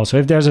eyes as well, so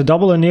if there's a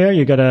double in here,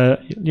 you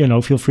gotta, you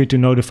know, feel free to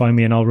notify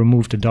me and I'll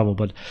remove the double.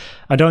 But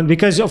I don't,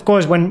 because of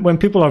course when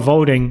people are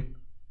voting,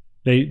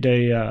 we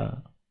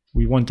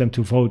want them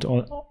to vote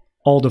on,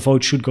 all the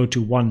votes should go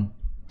to one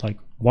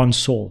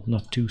soul,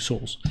 not two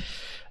souls.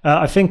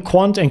 I think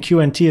Quant and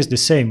QNT is the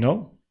same,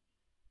 no?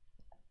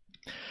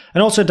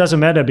 And also it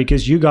doesn't matter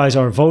because you guys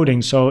are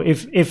voting, so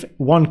if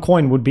one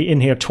coin would be in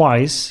here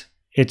twice,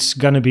 it's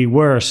going to be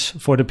worse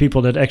for the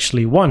people that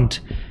actually want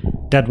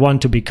that one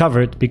to be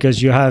covered,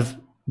 because you have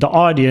the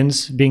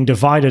audience being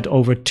divided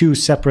over two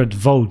separate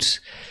votes,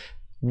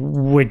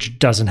 which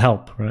doesn't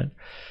help, right?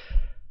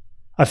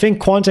 I think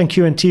Quant and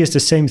QNT is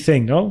the same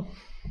thing, no?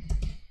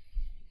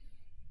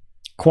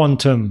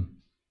 Quantum,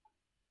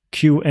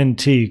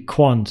 QNT,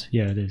 Quant,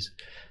 yeah, it is.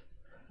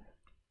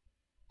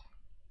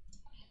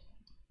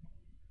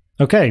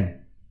 Okay,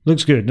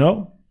 looks good,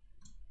 no?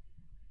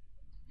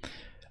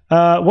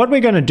 What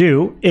we're going to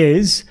do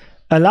is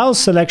allow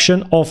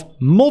selection of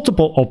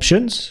multiple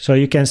options. So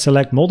you can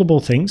select multiple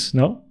things,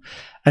 no?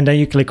 And then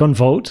you click on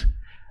vote.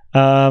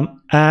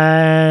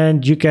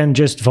 And you can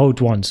just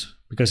vote once,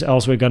 because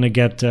else we're going to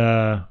get,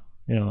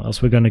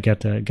 else we're going to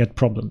get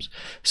problems.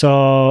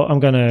 So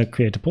I'm going to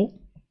create a poll.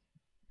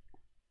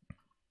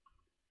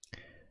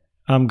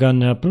 I'm going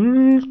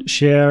to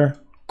share,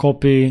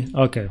 copy.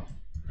 Okay.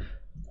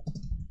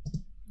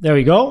 There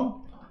we go.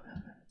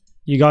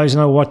 You guys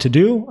know what to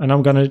do, and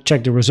I'm gonna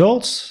check the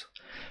results,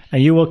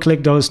 and you will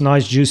click those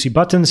nice juicy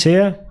buttons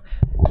here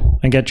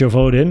and get your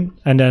vote in,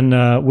 and then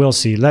we'll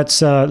see.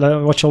 Let's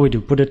what shall we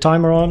do? Put a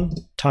timer on.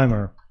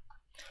 Timer.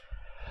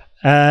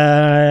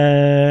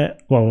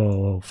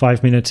 Whoa,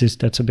 5 minutes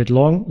that's a bit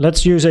long.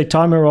 Let's use a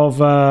timer of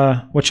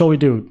what shall we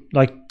do?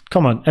 Like,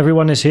 come on,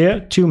 everyone is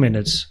here. 2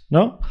 minutes.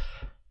 No?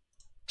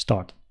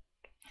 Start.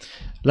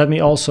 Let me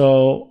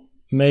also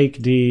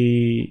make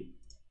the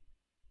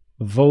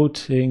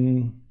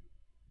voting.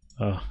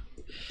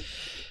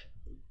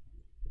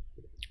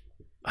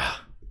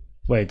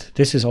 Wait,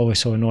 this is always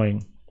so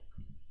annoying.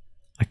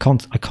 I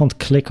can't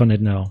click on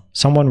it now.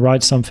 Someone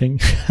write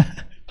something,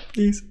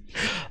 please.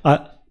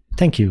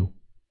 Thank you.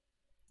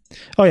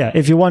 Oh yeah,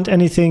 if you want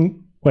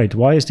anything. Wait,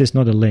 why is this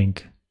not a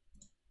link?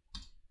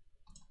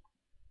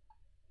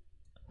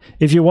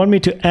 If you want me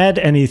to add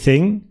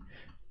anything,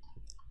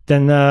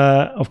 then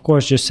of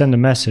course just send a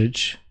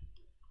message.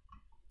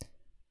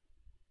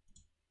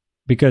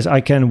 Because I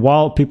can,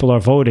 while people are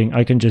voting,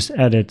 I can just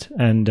add it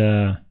and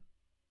add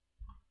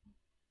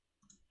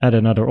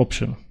another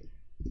option.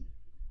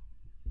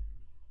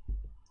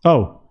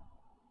 Oh,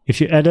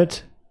 if you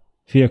edit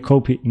via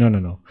copy,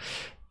 no.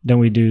 Then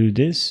we do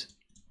this,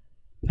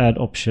 add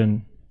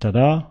option,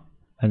 tada,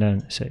 and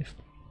then save.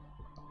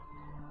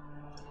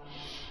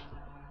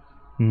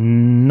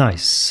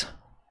 Nice.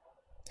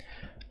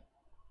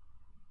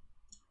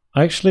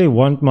 I actually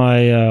want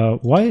my,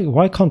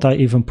 why can't I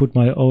even put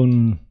my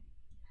own?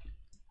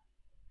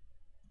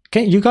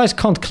 You guys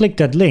can't click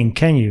that link,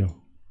 can you?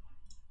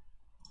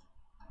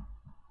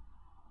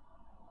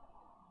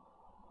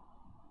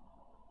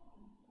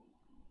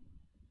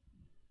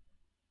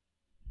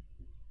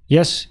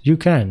 Yes, you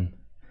can.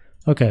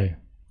 Okay.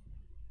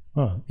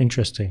 Oh,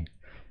 interesting.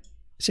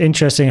 It's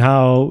interesting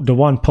how the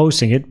one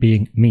posting it,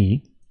 being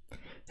me,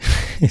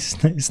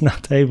 is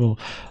not able.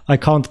 I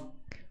can't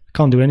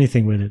do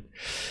anything with it.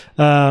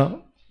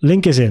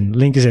 Link is in.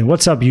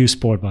 What's up,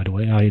 U-Sport, by the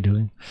way? How are you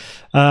doing?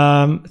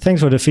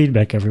 Thanks for the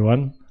feedback,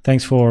 everyone.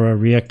 Thanks for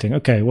reacting.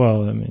 Okay,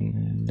 well, I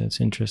mean, that's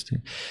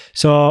interesting.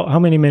 So how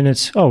many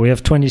minutes? Oh, we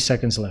have 20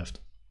 seconds left.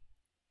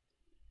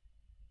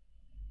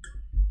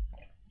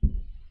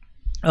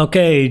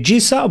 Okay,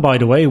 Jisao, by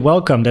the way,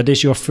 welcome. That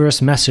is your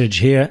first message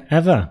here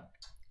ever,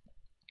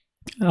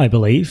 I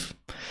believe.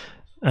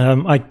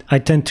 I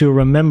tend to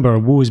remember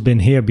who's been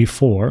here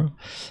before.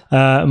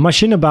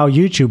 Machine about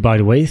YouTube, by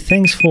the way.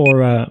 Thanks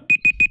for...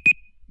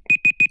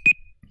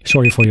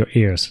 sorry for your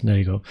ears. There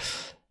you go.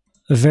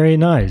 Very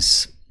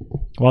nice.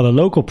 Well, the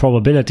local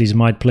probabilities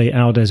might play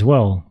out as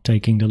well,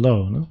 taking the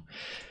low. No?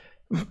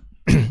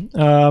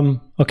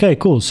 Okay,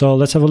 cool. So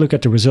let's have a look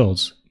at the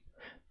results.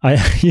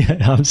 Yeah,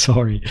 I'm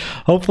sorry.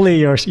 Hopefully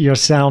your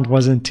sound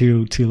wasn't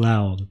too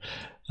loud.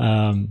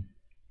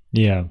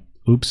 Yeah.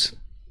 Oops.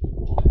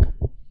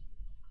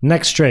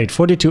 Next trade,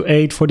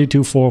 42.8,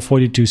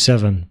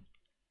 42.4,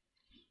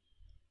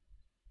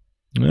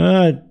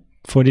 42.7.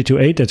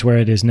 42.8, that's where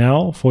it is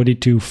now.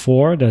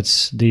 42.4,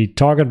 that's the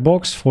target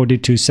box.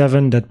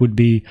 42.7, that would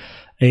be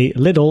a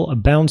little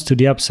bounce to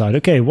the upside.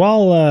 Okay,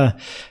 while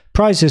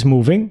price is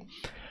moving,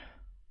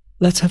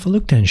 let's have a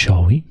look then,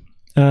 shall we?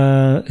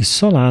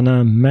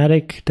 Solana,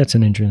 Matic, that's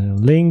an interesting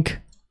link.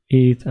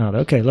 ETH out.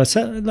 Okay, let's.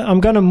 I'm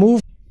gonna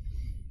move.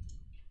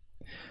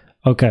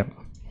 Okay.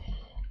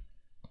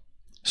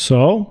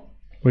 So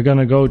we're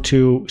gonna go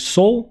to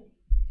Sol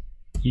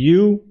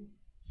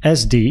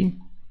USD.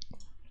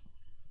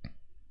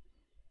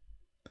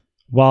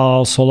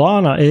 While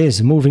Solana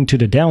is moving to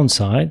the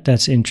downside,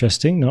 that's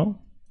interesting, no?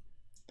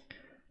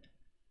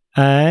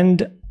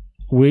 And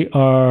we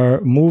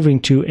are moving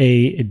to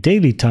a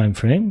daily time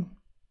frame,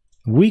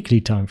 weekly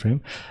time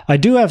frame. I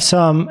do have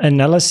some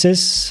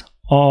analysis.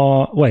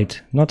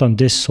 Wait, not on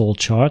this Sol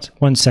chart.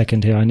 1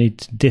 second here. I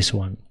need this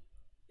one.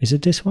 Is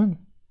it this one?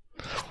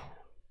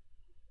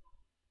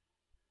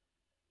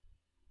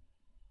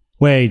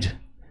 Wait,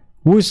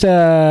 who's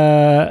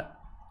the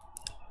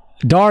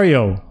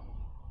Dario?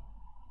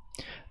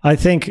 I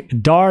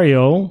think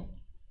Dario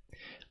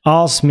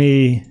asked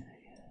me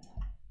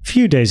a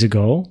few days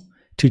ago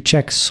to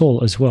check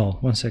Sol as well.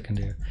 1 second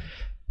here.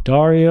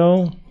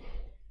 Dario.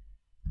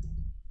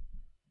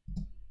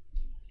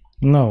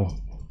 No.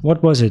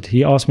 What was it?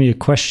 He asked me a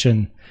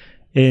question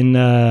in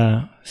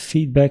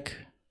feedback.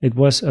 It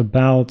was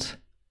about...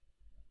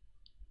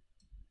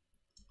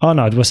 Oh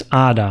no, it was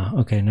Ada.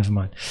 Okay, never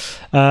mind.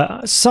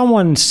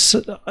 Someone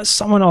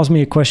asked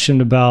me a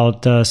question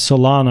about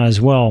Solana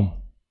as well.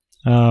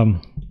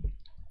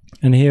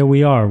 And here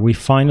we are. We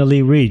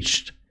finally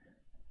reached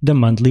the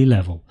monthly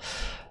level.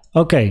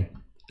 Okay,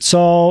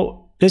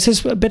 so this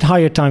is a bit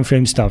higher time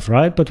frame stuff,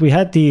 right? But we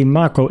had the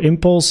macro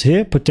impulse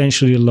here,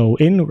 potentially low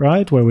in,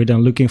 right? Where we're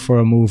then looking for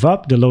a move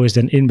up. The low is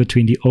then in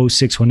between the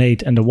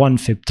 0618 and the 1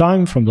 fib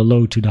time from the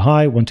low to the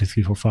high, 1, 2,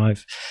 3, 4,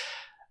 5.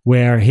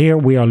 Where here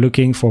we are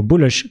looking for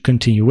bullish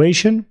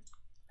continuation.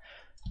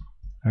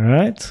 All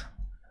right.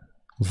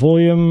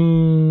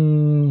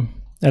 Volume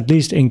at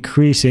least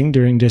increasing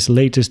during this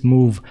latest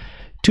move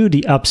to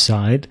the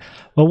upside.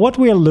 Well, what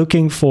we are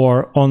looking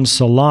for on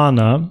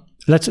Solana,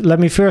 let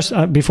me first,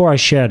 before I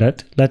share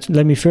that,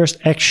 let me first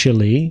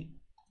actually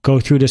go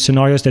through the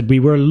scenarios that we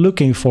were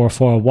looking for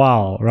a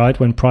while, right?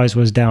 When price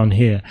was down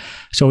here.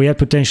 So we had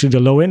potentially the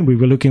low in, we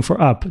were looking for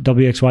up.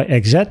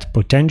 WXYXZ,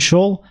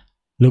 potential,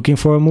 looking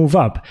for a move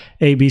up.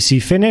 ABC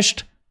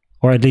finished,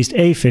 or at least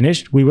A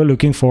finished, we were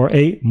looking for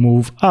a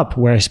move up,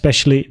 where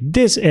especially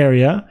this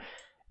area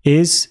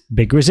is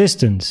big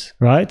resistance,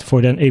 right?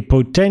 For then a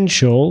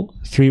potential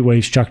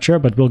three-wave structure,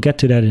 but we'll get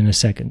to that in a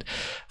second.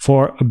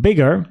 For a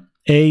bigger,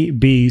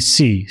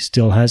 ABC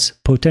still has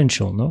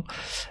potential, no?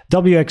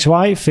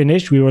 WXY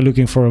finished, we were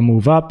looking for a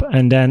move up,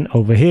 and then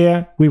over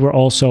here, we were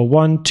also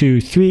 1, 2,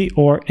 3,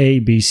 or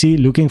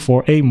ABC, looking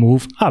for a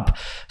move up.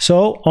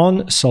 So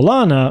on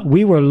Solana,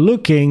 we were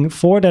looking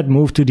for that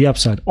move to the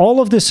upside. All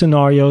of the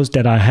scenarios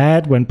that I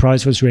had when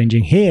price was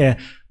ranging here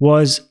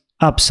was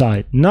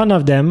upside. None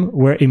of them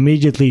were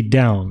immediately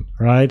down,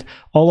 right?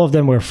 All of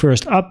them were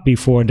first up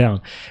before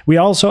down. We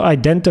also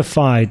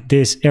identified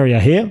this area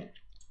here,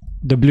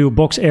 the blue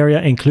box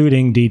area,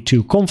 including the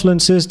two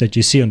confluences that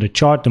you see on the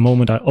chart the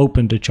moment I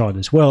opened the chart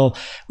as well,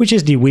 which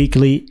is the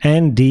weekly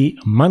and the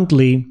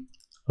monthly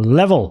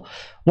level.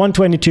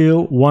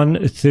 122,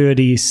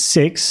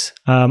 136,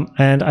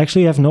 and I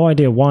actually have no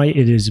idea why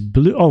it is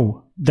blue.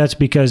 Oh, that's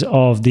because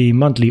of the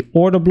monthly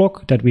order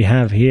block that we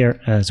have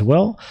here as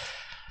well.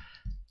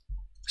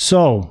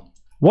 So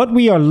what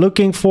we are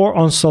looking for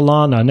on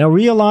Solana. Now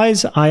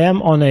realize I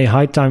am on a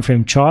high time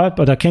frame chart,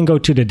 but I can go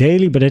to the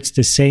daily, but it's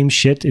the same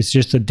shit. It's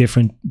just a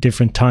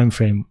different time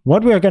frame.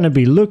 What we are going to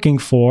be looking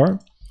for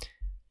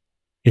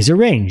is a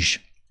range,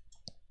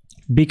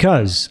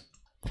 because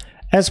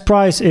as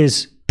price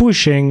is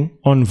pushing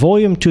on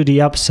volume to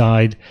the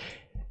upside,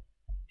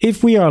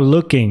 if we are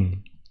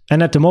looking,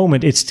 and at the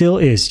moment it still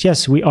is,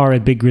 yes, we are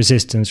at big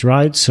resistance,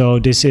 right? So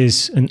this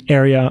is an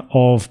area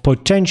of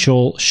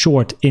potential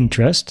short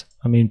interest.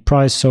 I mean,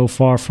 price so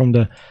far from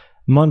the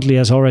monthly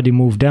has already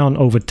moved down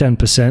over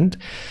 10%.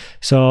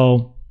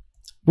 So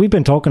we've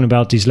been talking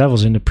about these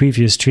levels in the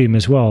previous stream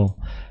as well.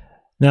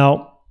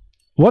 Now,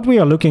 what we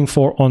are looking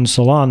for on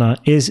Solana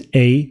is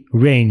a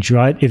range,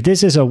 right? If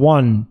this is a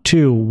 1,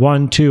 2,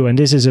 1, 2, and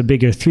this is a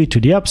bigger 3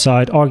 to the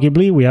upside,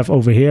 arguably we have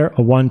over here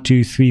a 1,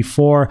 2, 3,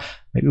 4.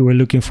 Maybe we're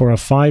looking for a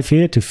 5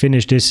 here to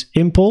finish this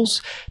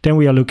impulse. Then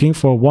we are looking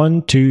for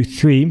 1, 2,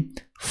 3,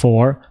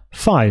 4,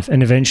 5,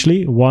 and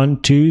eventually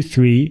 1, 2,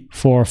 3,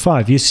 4,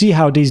 5. You see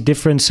how these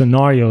different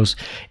scenarios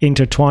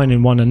intertwine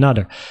in one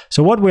another.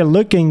 So what we're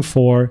looking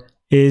for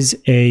is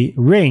a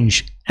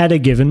range at a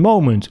given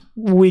moment.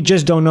 We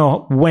just don't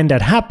know when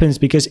that happens,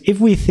 because if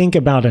we think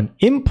about an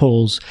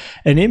impulse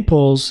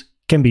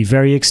can be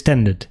very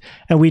extended,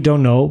 and we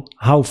don't know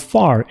how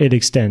far it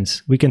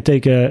extends. We can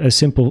take a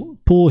simple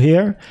pool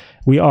here.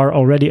 We are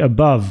already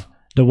above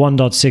the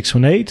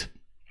 1.618,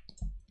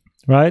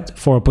 right?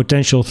 For a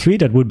potential 3,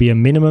 that would be a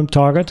minimum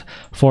target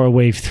for a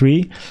wave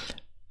 3.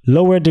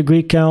 Lower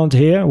degree count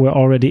here, we're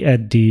already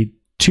at the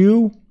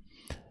 2.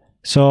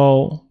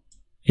 So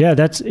yeah,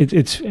 it's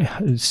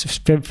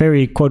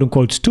very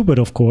quote-unquote stupid,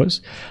 of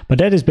course, but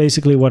that is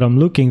basically what I'm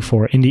looking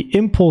for. In the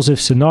impulsive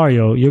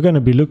scenario, you're going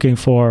to be looking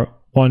for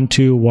 1,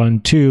 2, 1,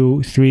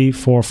 2, 3,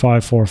 4,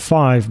 5, 4,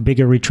 5,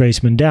 bigger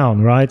retracement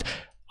down, right?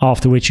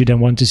 After which you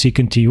then want to see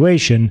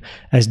continuation,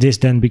 as this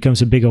then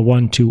becomes a bigger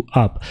 1, 2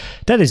 up.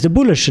 That is the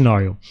bullish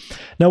scenario.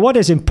 Now, what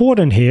is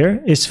important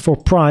here is for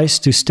price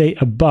to stay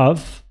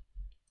above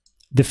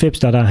the fibs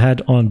that I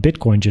had on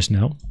Bitcoin just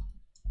now.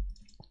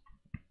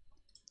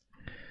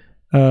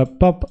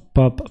 Pop.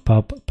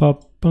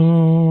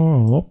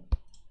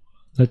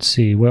 Let's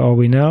see, where are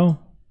we now?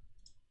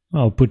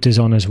 I'll put this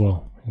on as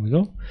well. Here we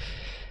go.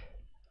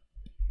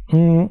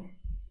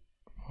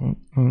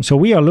 So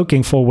we are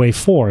looking for wave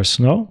 4s,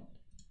 no?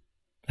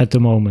 At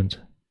the moment.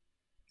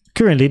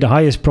 Currently, the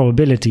highest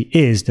probability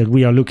is that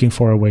we are looking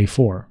for a wave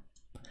 4.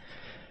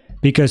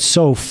 Because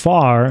so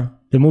far,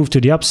 the move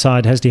to the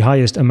upside has the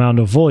highest amount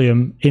of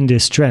volume in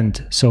this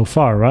trend so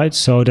far, right?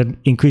 So that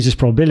increases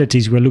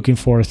probabilities. We're looking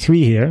for a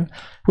 3 here,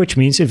 which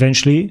means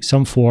eventually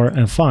some 4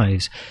 and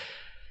 5s.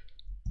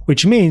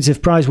 Which means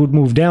if price would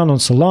move down on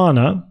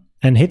Solana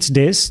and hits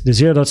this, the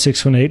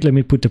 0.618, let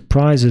me put the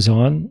prices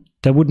on,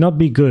 that would not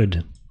be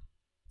good.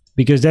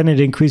 Because then it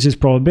increases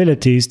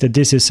probabilities that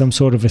this is some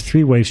sort of a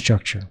 3-wave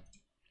structure.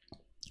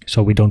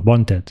 So we don't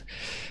want that.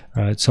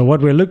 All right, so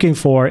what we're looking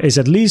for is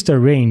at least a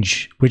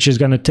range, which is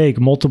going to take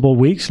multiple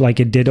weeks, like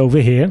it did over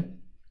here.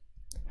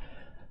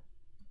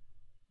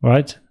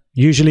 Right?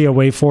 Usually a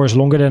wave 4 is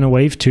longer than a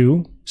wave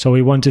 2. So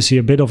we want to see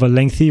a bit of a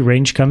lengthy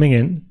range coming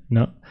in.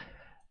 No.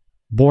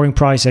 Boring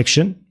price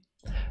action.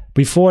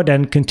 Before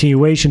then,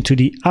 continuation to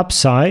the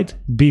upside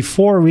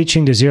before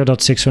reaching the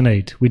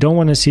 0.618. We don't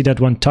want to see that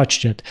one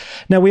touched yet.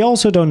 Now, we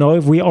also don't know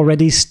if we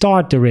already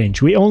start the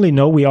range. We only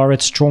know we are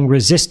at strong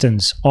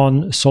resistance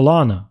on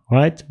Solana,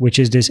 right? Which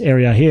is this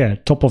area here,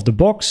 top of the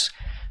box,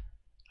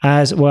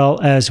 as well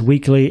as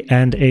weekly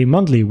and a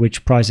monthly,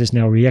 which price is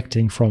now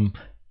reacting from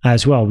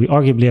as well. We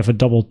arguably have a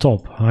double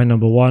top, high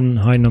number 1,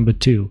 high number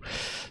 2.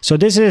 So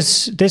this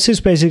is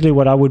basically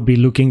what I would be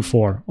looking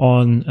for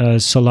on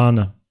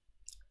Solana.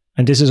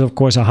 And this is, of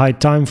course, a high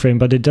time frame,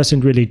 but it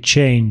doesn't really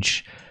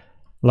change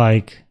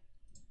like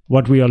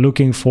what we are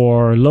looking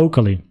for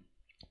locally.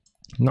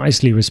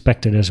 Nicely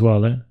respected as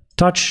well. Eh?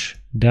 Touch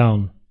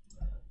down.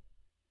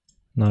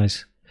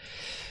 Nice.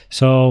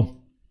 So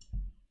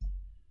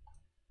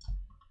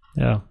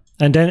yeah.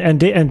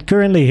 And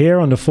currently here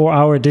on the 4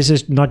 hour, this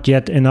is not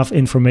yet enough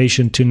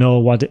information to know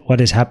what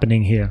is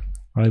happening here.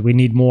 Right? We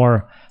need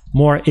more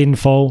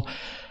info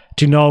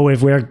to know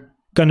if we're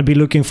going to be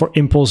looking for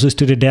impulses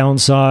to the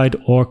downside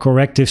or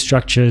corrective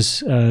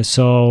structures.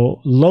 So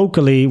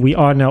locally, we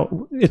are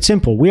now, it's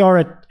simple. We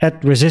are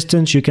at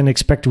resistance. You can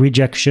expect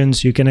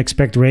rejections. You can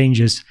expect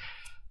ranges.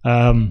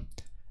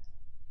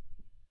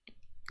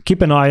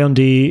 Keep an eye on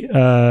the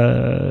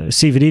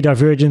CVD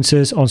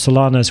divergences on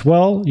Solana as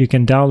well. You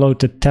can download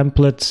the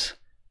template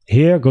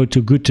here. Go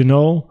to Good to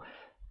Know.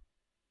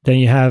 Then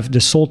you have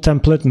the Sol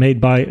template made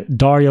by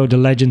Dario the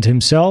Legend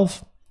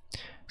himself.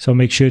 So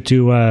make sure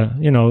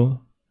to,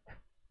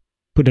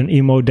 put an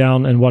emo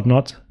down and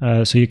whatnot,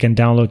 so you can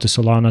download the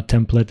Solana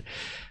template.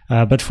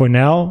 But for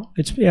now,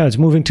 it's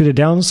moving to the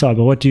downside.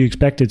 But what do you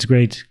expect? It's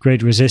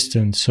great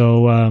resistance.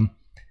 So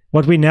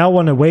what we now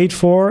want to wait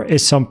for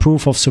is some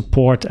proof of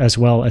support as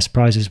well as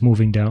prices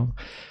moving down.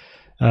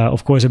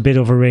 Of course, a bit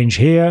of a range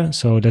here,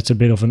 so that's a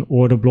bit of an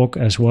order block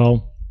as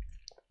well.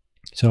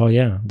 So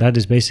yeah, that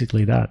is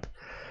basically that.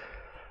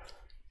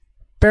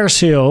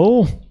 Perse.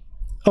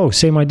 Oh,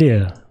 same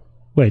idea.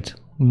 Wait.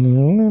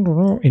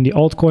 In the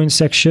altcoin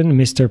section,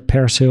 Mr.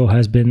 Perse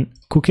has been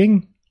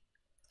cooking.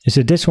 Is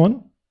it this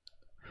one?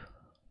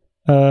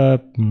 A,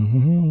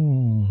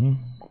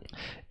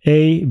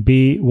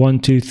 B, 1,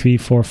 2, 3,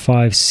 4,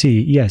 5,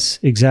 C. Yes,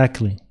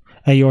 exactly.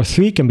 And your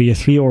 3 can be a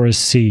 3 or a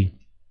C.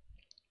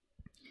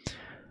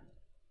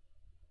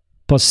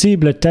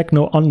 Possible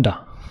techno onda.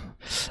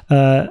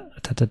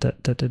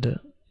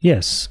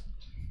 Yes.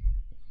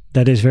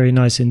 That is very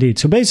nice indeed.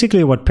 So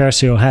basically what Perse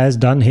has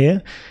done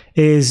here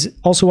is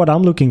also what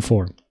I'm looking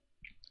for.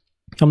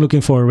 I'm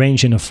looking for a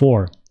range in a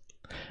 4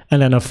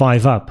 and then a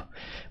 5 up,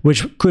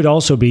 which could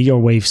also be your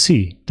wave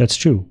C. That's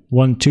true.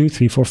 1, 2,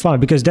 3, 4, 5,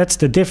 because that's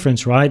the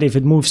difference, right? If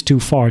it moves too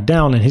far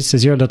down and hits the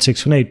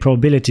 0.618,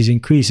 probabilities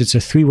increase. It's a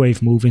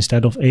 3-wave move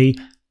instead of a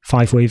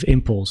 5-wave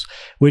impulse,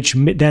 which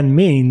then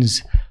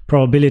means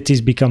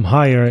probabilities become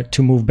higher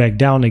to move back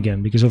down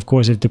again. Because of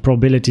course, if the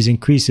probabilities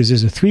increase, this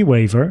is a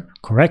 3-waver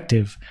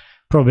corrective,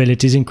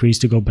 probabilities increase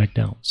to go back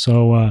down.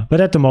 So,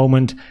 but at the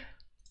moment,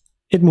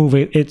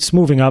 it's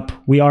moving up.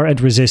 We are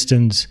at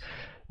resistance.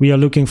 We are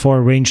looking for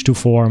a range to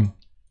form.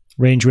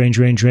 Range, range,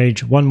 range,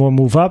 range. One more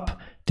move up.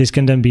 This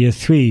can then be a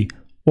 3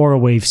 or a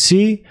wave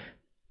C.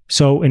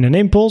 So in an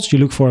impulse, you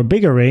look for a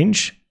bigger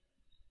range,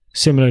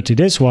 similar to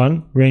this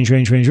one. Range,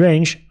 range, range,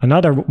 range.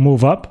 Another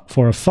move up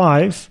for a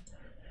 5.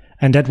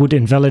 And that would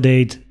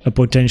invalidate a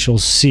potential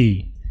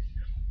C.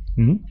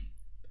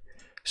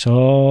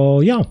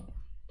 So yeah.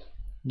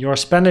 Your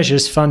Spanish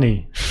is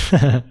funny.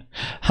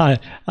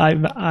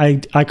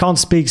 I can't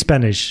speak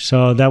Spanish,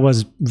 so that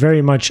was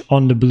very much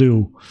on the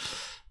blue.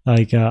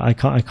 Like I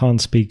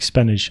can't speak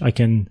Spanish.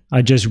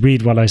 I just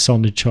read what I saw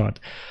on the chart.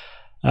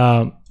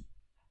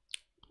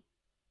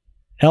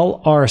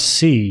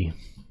 LRC.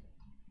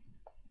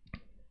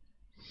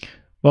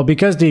 Well,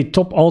 because the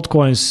top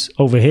altcoins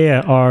over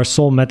here are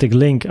Solmatic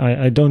Link,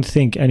 I don't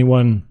think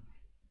anyone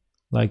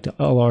like the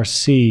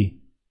LRC.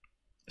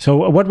 So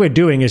what we're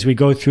doing is we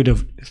go through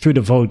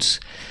the votes.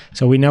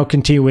 So we now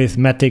continue with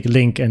Matic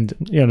Link, and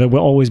there will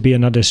always be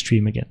another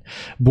stream again.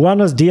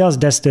 Buenos dias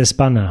desde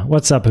España.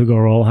 What's up, Hugo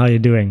Roll? How you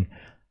doing?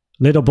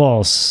 Little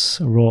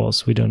Balls,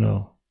 Rolls, we don't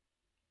know.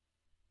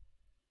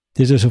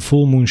 This is a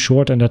full moon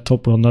short, and that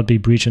top will not be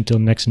breached until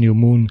next new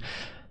moon.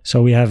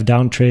 So we have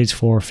down trades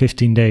for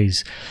 15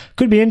 days.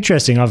 Could be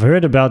interesting. I've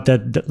heard about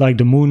that, like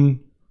the moon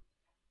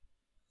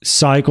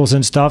cycles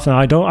and stuff, and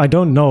I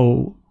don't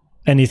know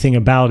anything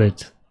about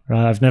it.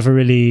 I've never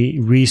really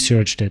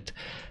researched it.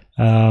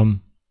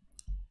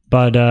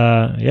 But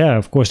yeah,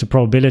 of course, the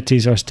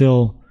probabilities are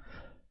still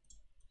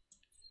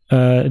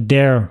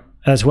there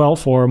as well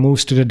for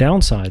moves to the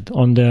downside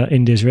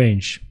in this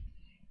range.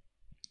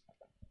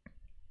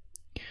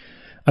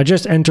 I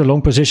just enter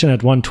long position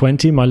at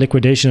 120, my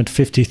liquidation at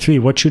 53.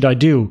 What should I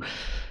do?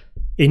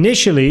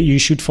 Initially, you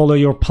should follow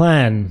your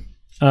plan.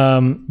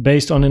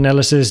 Based on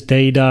analysis,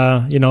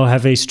 data,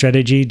 have a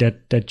strategy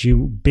that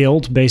you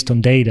build based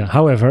on data.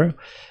 However,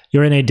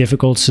 you're in a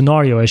difficult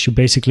scenario as you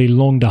basically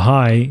long the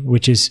high,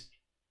 which is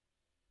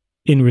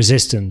in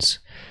resistance,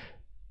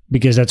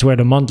 because that's where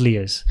the monthly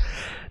is.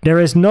 There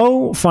is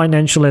no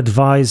financial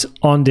advice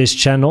on this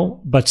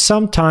channel, but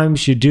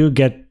sometimes you do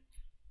get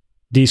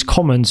these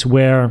comments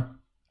where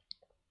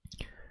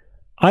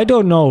I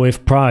don't know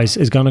if price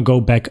is going to go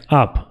back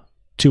up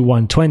to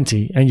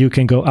 120 and you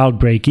can go out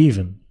break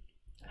even.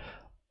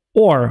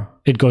 Or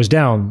it goes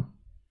down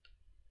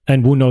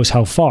and who knows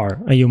how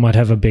far, and you might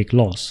have a big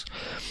loss.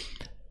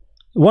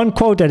 One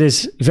quote that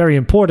is very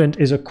important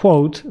is a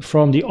quote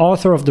from the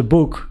author of the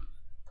book.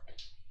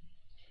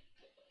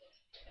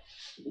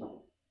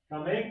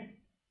 Coming.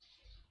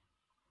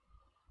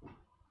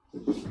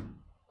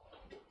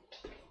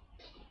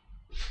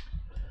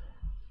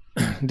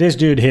 This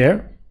dude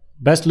here,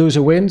 Best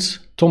Loser Wins,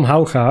 Tom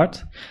Hougaard.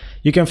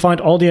 You can find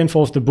all the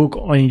info of the book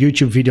on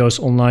YouTube videos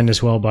online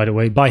as well, by the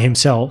way, by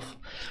himself.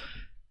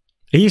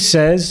 He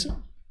says,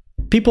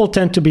 people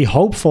tend to be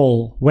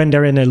hopeful when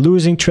they're in a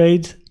losing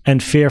trade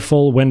and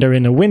fearful when they're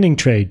in a winning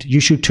trade. You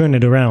should turn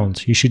it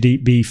around. You should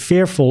be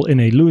fearful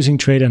in a losing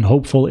trade and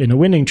hopeful in a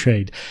winning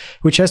trade,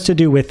 which has to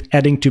do with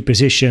adding to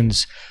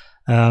positions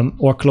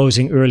or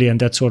closing early and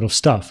that sort of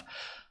stuff.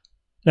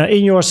 Now,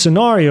 in your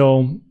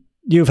scenario,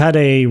 you've had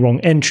a wrong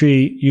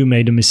entry, you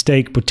made a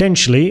mistake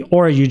potentially,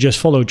 or you just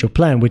followed your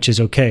plan, which is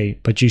okay,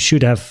 but you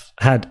should have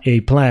had a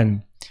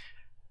plan.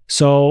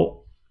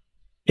 So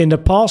in the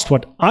past,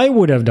 what I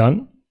would have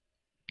done,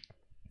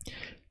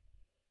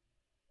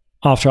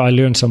 after I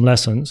learned some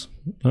lessons,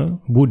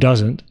 who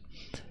doesn't,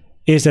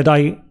 is that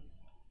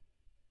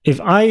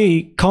if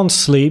I can't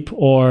sleep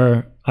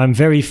or I'm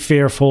very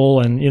fearful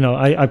and,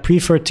 I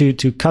prefer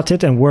to cut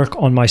it and work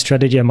on my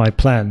strategy and my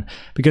plan,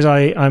 because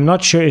I'm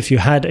not sure if you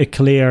had a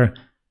clear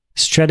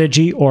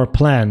strategy or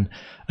plan.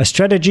 A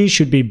strategy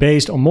should be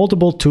based on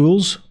multiple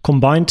tools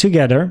combined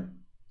together,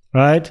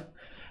 right?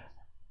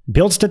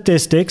 Build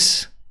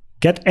statistics,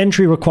 get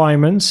entry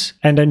requirements,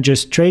 and then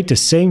just trade the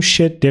same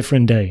shit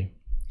different day.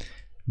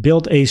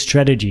 Build a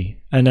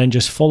strategy and then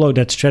just follow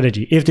that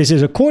strategy. If this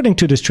is according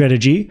to the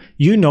strategy,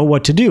 you know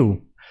what to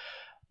do.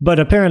 But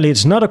apparently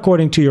it's not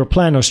according to your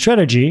plan or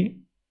strategy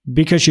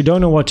because you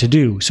don't know what to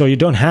do. So you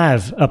don't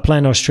have a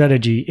plan or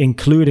strategy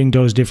including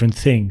those different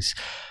things.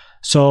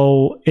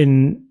 So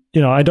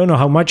I don't know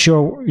how much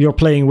you're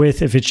playing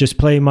with, if it's just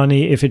play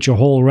money, if it's your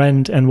whole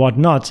rent and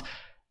whatnot.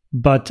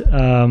 But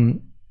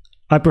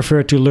I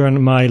prefer to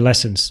learn my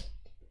lessons.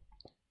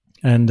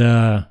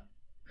 And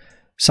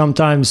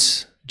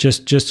sometimes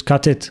just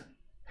cut it.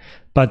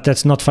 But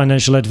that's not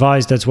financial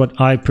advice. That's what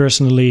I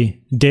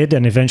personally did.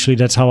 And eventually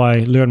that's how I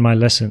learned my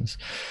lessons.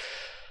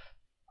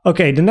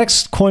 Okay, the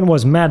next coin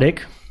was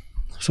Matic.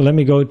 So let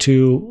me go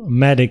to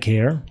Matic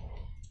here.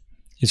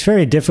 It's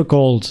very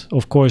difficult,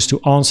 of course,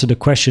 to answer the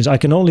questions. I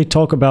can only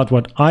talk about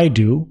what I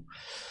do.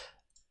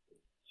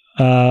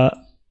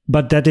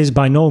 But that is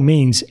by no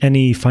means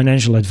any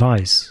financial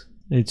advice.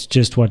 It's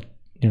just what,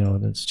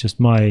 that's just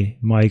my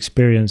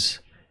experience.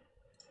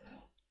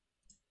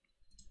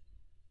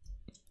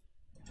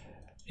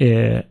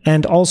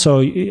 And also,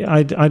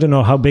 I don't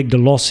know how big the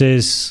loss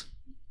is.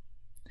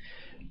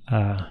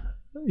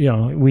 You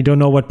know, we don't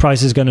know what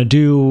price is going to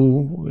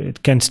do.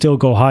 It can still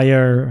go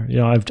higher. You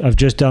know, I've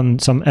just done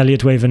some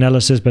Elliott Wave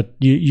analysis, but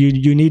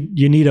you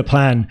need a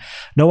plan.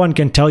 No one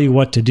can tell you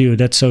what to do.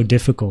 That's so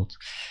difficult.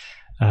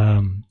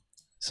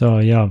 So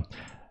yeah.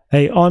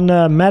 Hey, on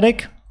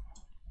Matic,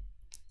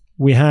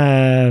 we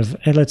have,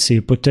 and let's see,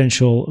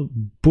 potential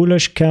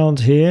bullish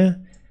count here.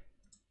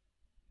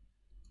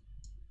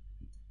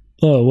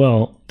 Oh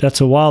well, that's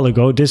a while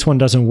ago. This one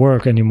doesn't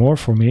work anymore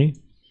for me.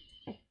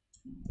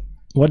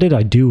 What did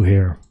I do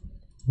here?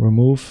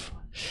 Remove.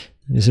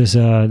 This is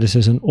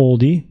an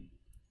oldie,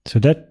 so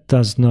that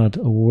does not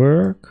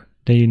work.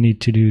 Then you need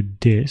to do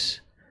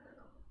this.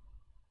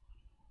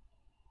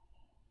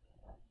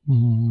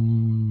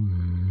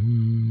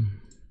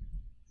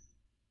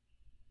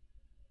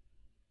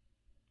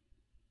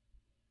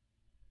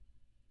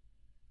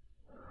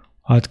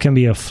 Oh, it can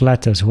be a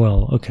flat as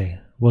well. Okay,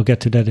 we'll get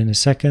to that in a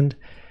second.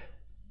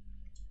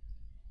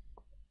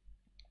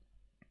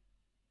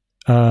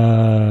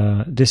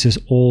 This is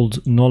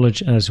old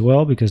knowledge as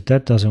well, because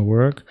that doesn't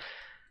work.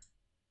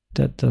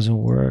 That doesn't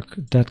work.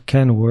 That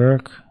can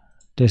work.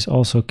 This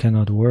also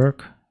cannot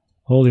work.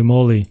 Holy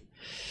moly.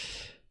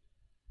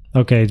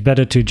 Okay, it's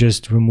better to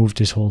just remove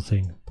this whole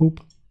thing. Boop.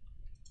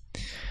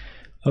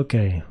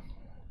 Okay.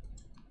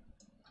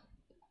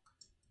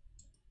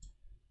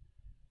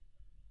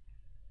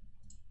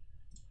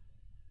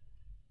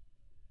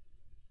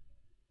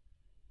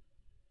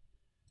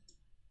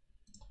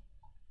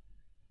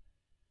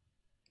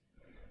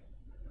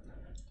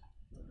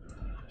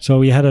 So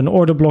we had an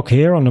order block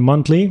here on the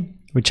monthly,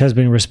 which has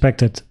been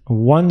respected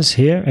once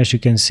here, as you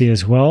can see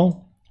as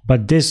well.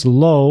 But this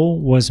low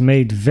was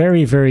made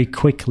very, very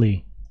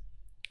quickly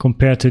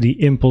compared to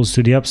the impulse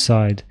to the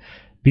upside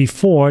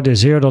before the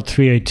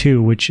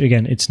 0.382, which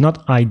again, it's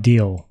not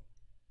ideal.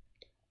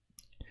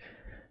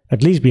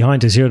 At least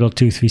behind the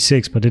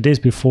 0.236, but it is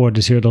before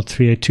the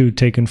 0.382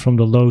 taken from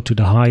the low to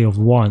the high of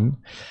 1.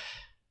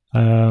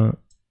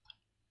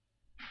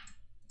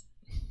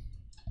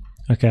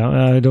 Okay,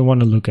 I don't want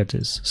to look at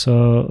this.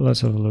 So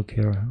let's have a look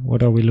here.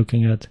 What are we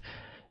looking at?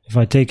 If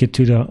I take it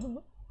to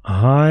the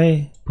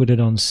high, put it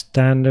on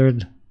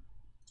standard,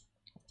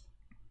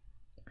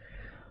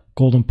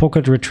 golden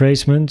pocket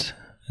retracement,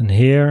 and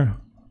here,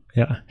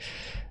 yeah,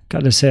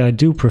 gotta say I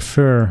do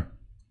prefer.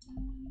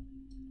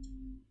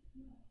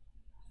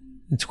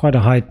 It's quite a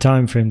high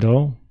time frame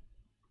though.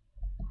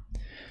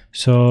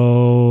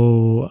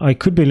 So I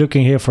could be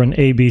looking here for an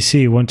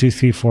ABC 1, 2,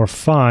 3, 4,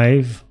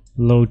 5.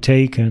 Low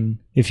taken.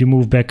 If you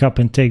move back up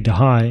and take the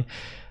high,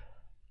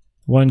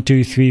 1,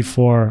 2, 3,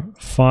 4,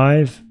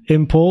 5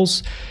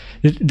 impulse.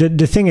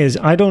 The thing is,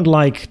 I don't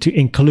like to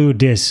include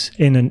this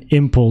in an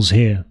impulse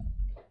here,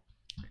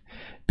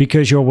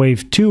 because your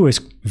wave 2 is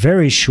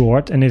very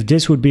short, and if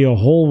this would be a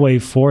whole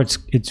wave 4,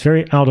 it's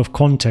very out of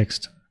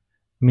context.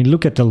 I mean,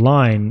 look at the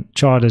line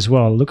chart as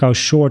well. Look how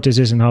short this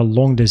is and how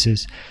long this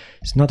is.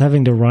 It's not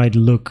having the right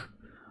look.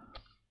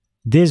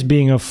 This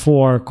being a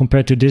 4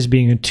 compared to this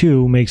being a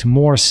 2 makes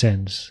more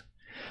sense.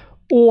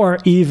 Or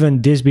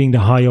even this being the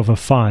high of a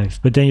 5.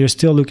 But then you're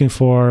still looking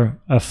for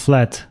a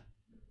flat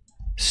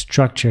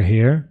structure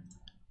here.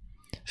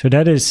 So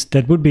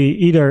that would be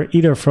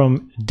either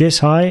from this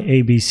high,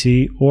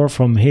 ABC, or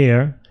from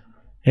here,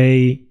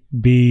 A,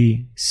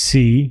 B,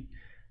 C.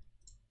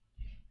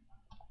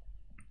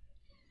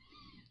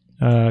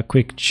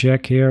 Quick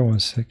check here, 1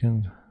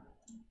 second.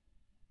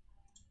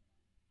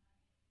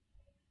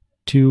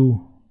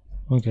 2.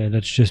 Okay,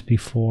 that's just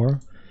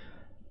before.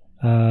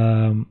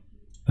 And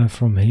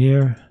from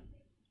here,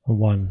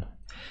 1.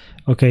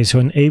 Okay, so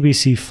an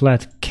ABC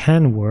flat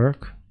can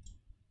work.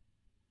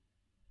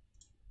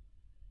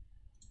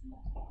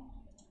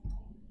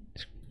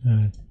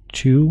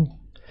 2.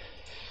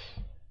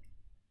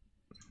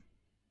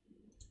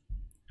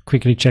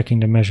 Quickly checking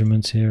the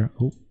measurements here.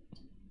 Oh.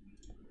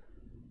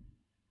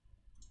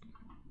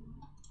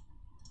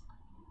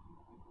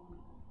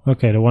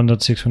 Okay, the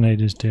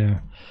 1.618 is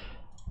there.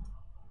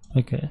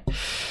 Okay,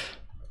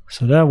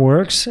 so that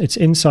works. It's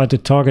inside the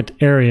target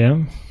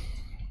area.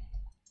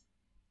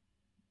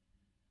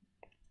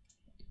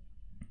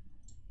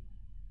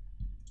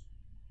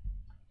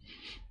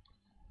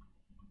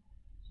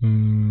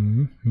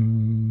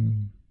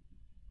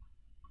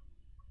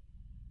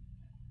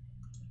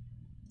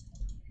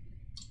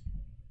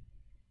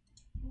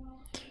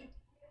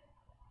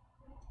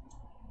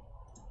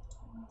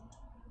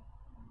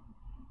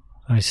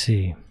 I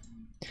see.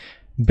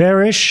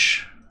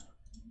 Bearish,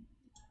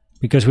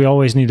 because we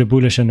always need a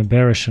bullish and a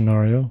bearish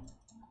scenario.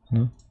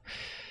 No?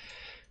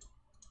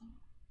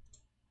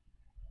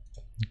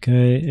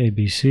 Okay,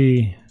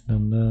 ABC,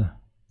 then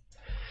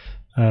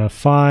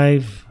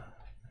 5.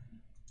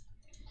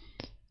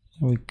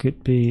 We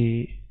could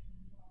be,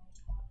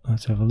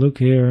 let's have a look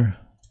here.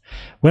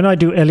 When I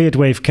do Elliott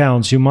Wave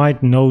counts, you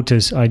might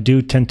notice I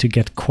do tend to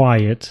get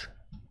quiet.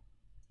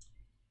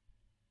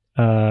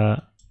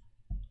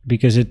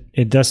 Because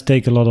it does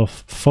take a lot of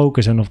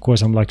focus, and of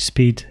course I'm like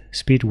speed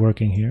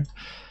working here.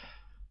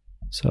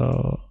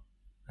 So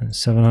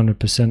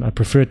 700%. I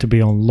prefer it to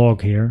be on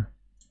log here.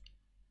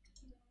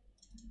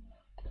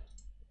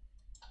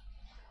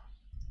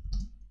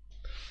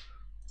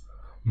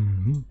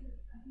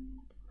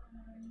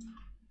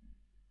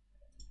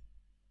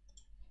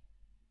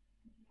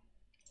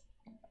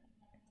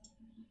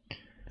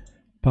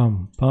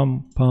 Pum,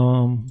 pum,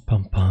 pum,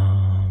 pum,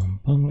 pum,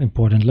 pum.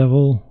 Important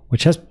level,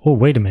 which has, oh,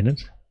 wait a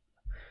minute.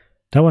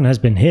 That one has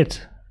been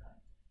hit.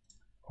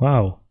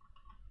 Wow.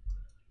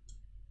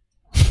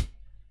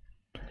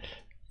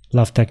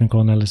 Love technical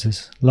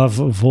analysis. Love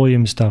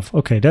volume stuff.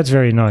 Okay, that's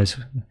very nice.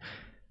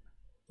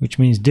 Which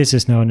means this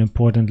is now an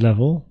important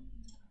level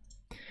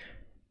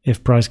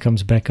if price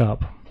comes back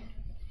up.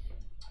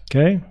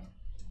 Okay.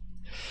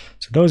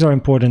 So those are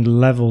important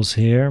levels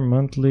here.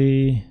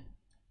 Monthly.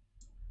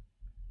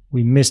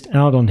 We missed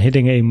out on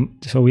hitting a,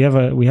 so we have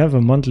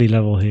a monthly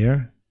level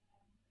here.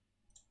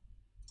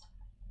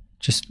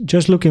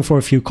 Just looking for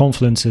a few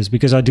confluences,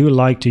 because I do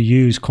like to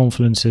use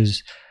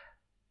confluences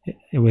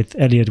with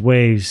Elliott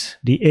waves.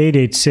 The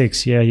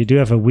 886, yeah, you do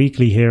have a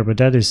weekly here, but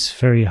that is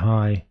very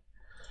high.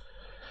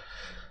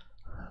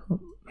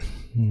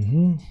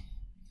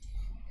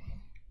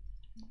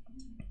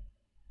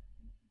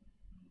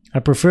 I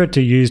prefer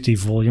to use the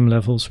volume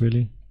levels,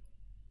 really.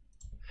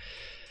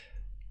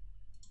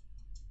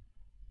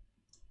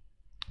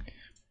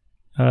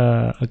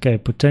 Okay,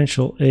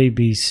 potential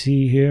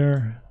ABC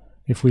here.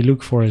 If we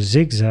look for a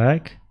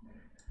zigzag,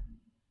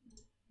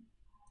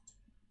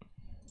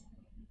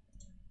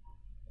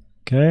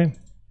 okay,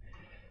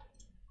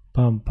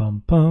 pum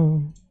pum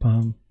pum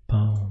pum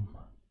pum.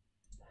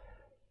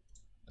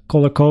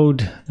 Color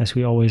code, as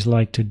we always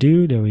like to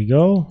do. There we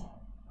go.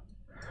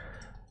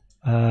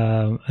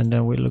 And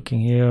then we're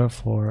looking here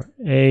for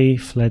A,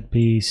 flat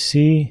B,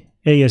 C.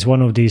 A is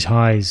one of these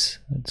highs.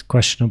 It's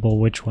questionable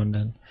which one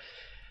then.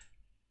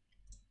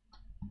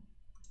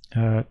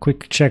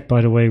 Quick check,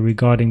 by the way,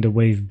 regarding the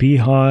wave B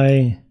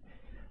high.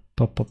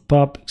 Pop, pop,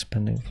 pop,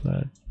 expanding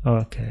flat.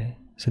 Okay,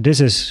 so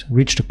this is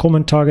reached the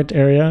common target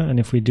area,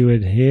 and if we do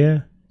it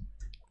here,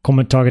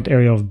 common target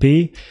area of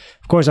B.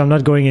 Of course, I'm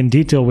not going in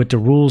detail with the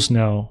rules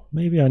now.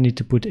 Maybe I need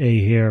to put A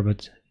here,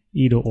 but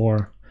either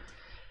or.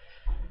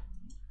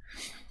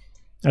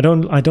 I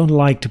don't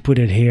like to put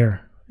it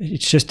here.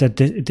 It's just that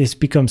this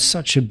becomes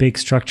such a big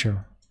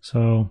structure.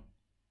 So,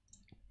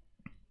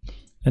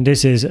 and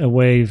this is a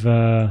wave.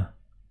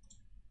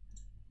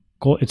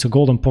 It's a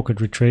golden pocket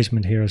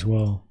retracement here as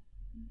well.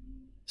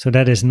 So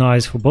that is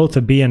nice for both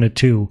a B and a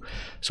 2.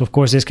 So of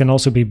course this can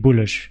also be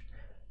bullish,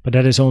 but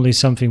that is only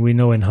something we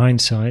know in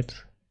hindsight.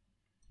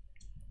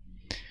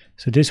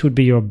 So this would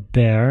be your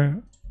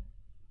bear.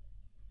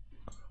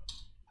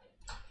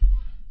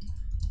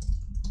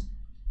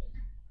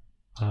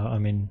 I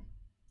mean,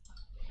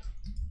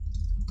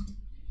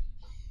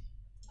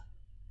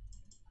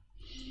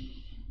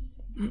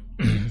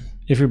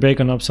 if we break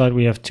on upside,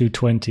 we have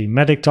 220.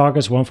 Medic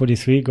targets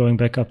 143, going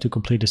back up to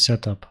complete the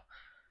setup.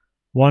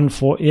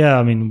 140, yeah,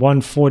 I mean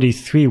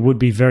 143 would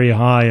be very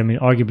high. I mean,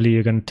 arguably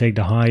you're going to take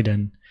the high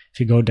then if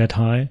you go that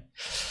high.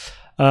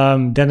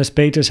 Dennis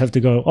Peters have to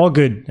go. Oh,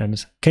 good,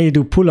 Dennis. Can you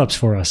do pull-ups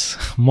for us?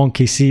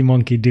 Monkey see,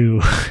 monkey do.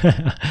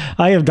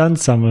 I have done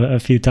some a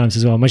few times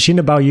as well. Machine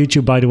About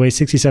YouTube, by the way,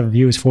 67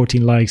 views,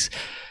 14 likes.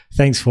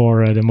 Thanks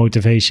for the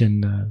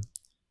motivation.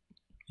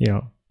 You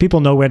know, people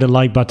know where the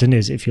like button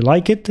is. If you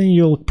like it, then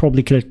you'll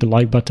probably click the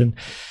like button.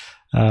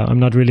 I'm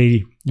not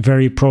really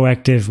very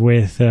proactive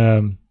with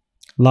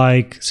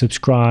like,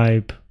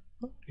 subscribe,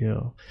 you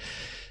know.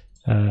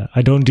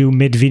 I don't do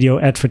mid-video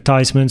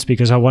advertisements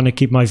because I want to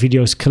keep my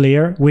videos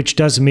clear, which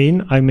does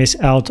mean I miss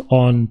out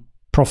on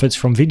profits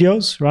from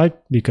videos, right?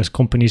 Because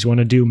companies want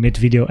to do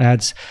mid-video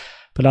ads.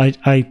 But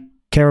I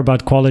care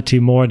about quality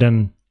more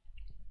than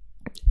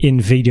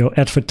in-video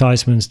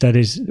advertisements,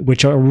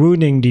 which are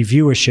ruining the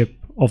viewership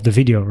of the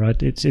video,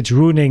 right? It's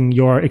ruining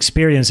your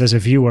experience as a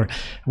viewer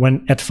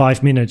when at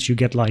 5 minutes you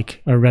get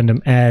like a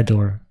random ad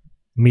or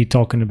me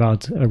talking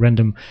about a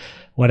random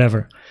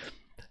whatever.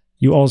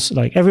 You also,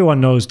 like, everyone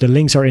knows the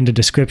links are in the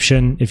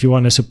description. If you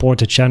want to support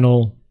the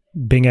channel,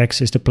 BingX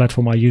is the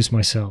platform I use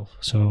myself.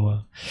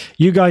 So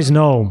you guys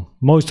know,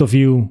 most of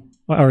you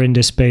are in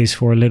this space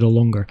for a little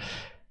longer.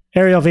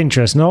 Area of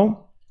interest,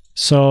 no?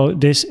 So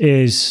this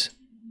is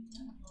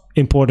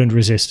important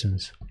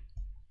resistance.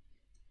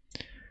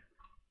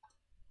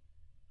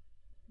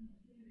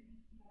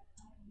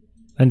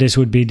 And this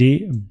would be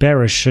the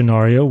bearish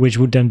scenario, which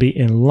would then be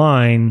in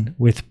line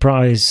with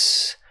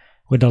price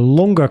with a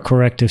longer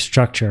corrective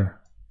structure.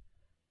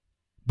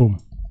 Boom.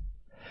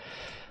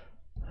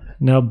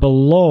 Now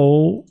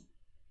below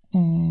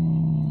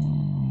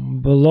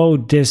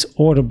this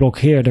order block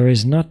here, there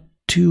is not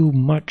too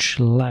much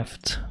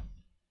left.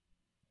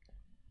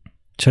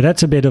 So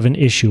that's a bit of an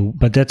issue,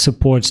 but that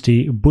supports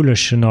the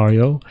bullish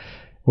scenario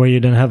where you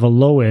then have a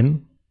low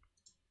in.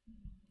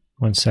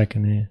 1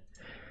 second here.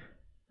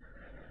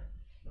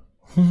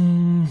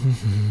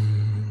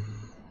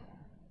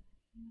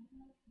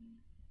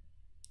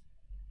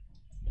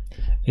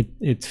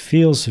 It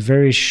feels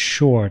very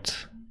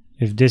short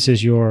if this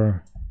is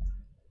your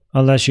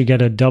unless you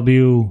get a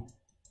W,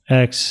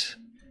 X,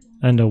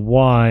 and a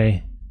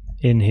Y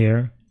in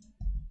here.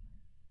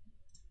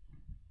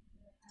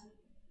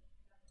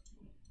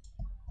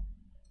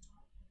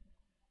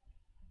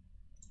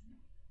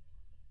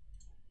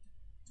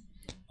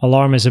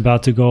 Alarm is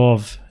about to go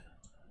off.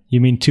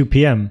 You mean 2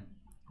 p.m.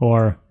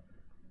 or...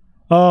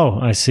 Oh,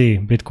 I see.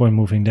 Bitcoin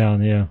moving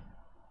down, yeah.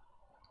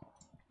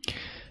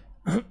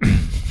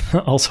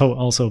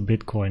 also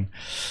Bitcoin.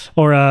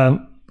 Or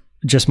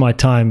just my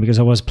time, because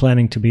I was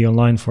planning to be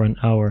online for an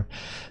hour.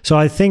 So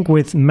I think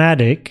with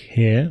Matic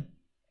here,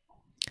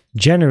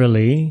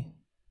 generally,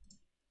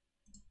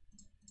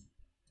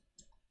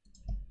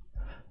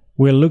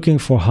 we're looking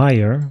for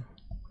higher.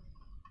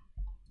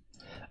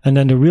 And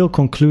then the real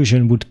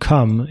conclusion would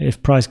come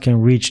if price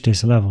can reach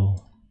this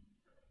level.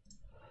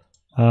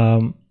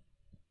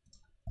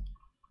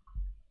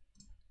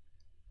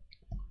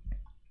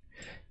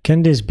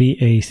 Can this be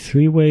a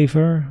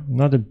 3-waver?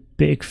 Not a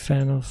big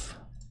fan of.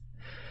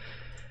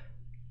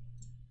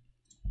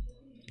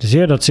 The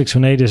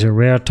 0.618 is a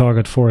rare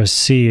target for a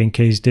C in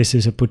case this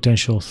is a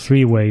potential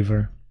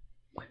 3-waver.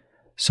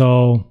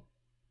 So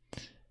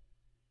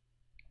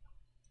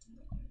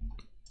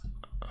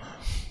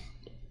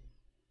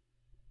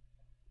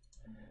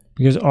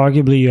because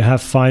arguably you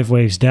have 5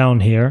 waves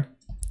down here,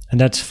 and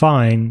that's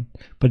fine,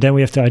 but then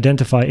we have to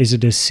identify, is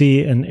it a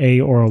C, an A,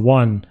 or a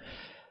 1?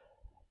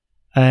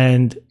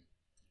 And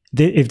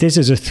if this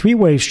is a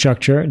 3-wave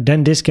structure,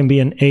 then this can be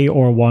an A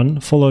or 1,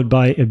 followed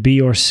by a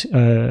B or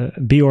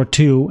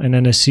 2, and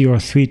then a C or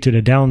 3 to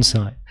the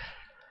downside.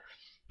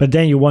 But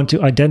then you want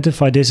to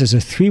identify this as a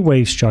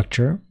 3-wave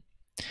structure.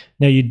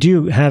 Now you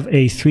do have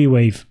a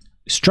 3-wave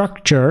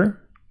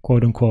structure,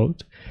 quote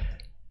unquote,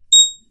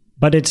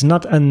 but it's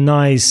not a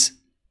nice,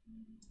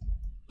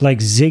 like,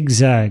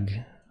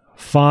 zigzag.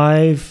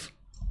 5,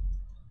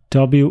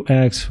 W,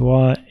 X,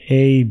 Y,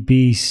 A,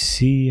 B,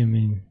 C, I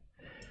mean...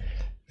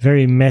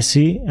 very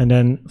messy, and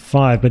then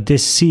 5, but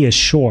this C is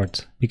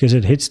short because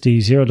it hits the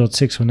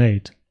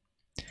 0.618,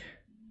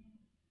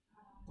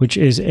 which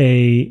is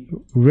a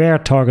rare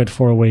target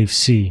for a wave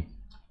C.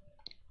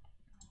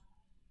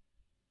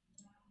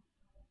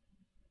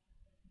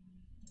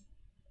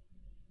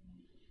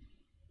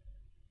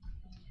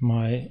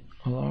 My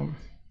alarm.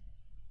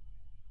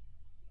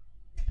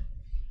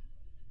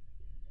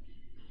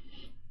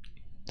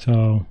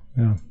 So,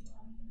 yeah.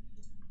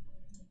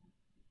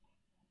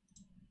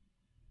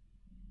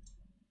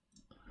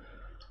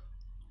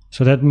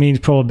 So that means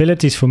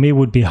probabilities for me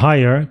would be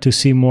higher to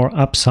see more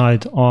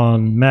upside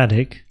on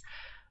Matic.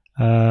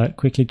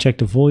 Quickly check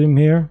the volume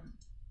here.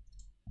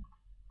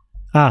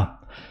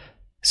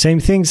 Same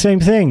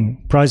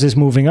thing. Price is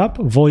moving up,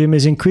 volume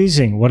is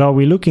increasing. What are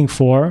we looking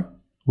for?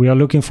 We are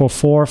looking for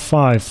 4,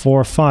 5,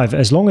 4, 5.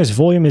 As long as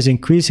volume is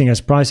increasing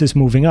as price is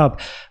moving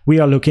up, we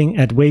are looking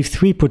at wave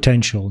 3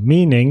 potential,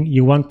 meaning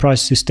you want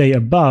price to stay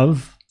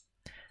above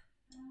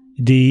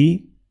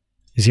the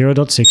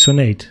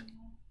 0.618.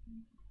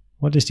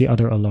 What is the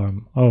other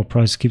alarm? Oh,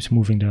 price keeps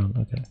moving down.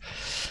 Okay.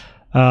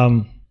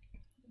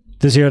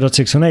 The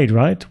 0.618,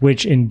 right?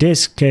 Which in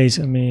this case,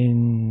 I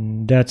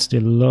mean, that's the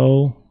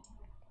low.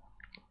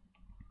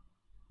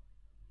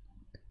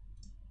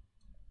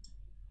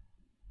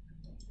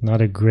 Not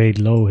a great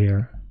low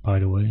here, by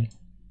the way.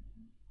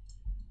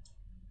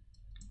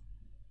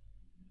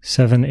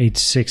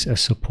 786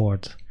 as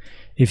support.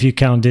 If you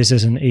count this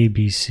as an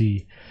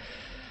ABC.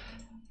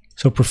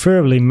 So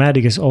preferably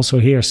Matic is also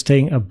here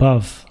staying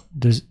above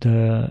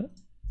the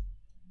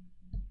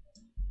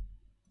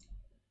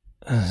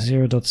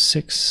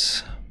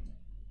 0.6,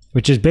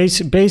 which is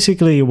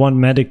basically you want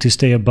Matic to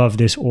stay above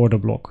this order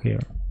block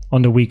here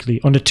on the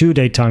weekly, on the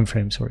 2-day time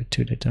frame, sorry,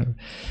 2-day time.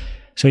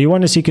 So you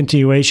want to see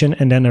continuation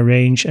and then a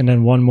range and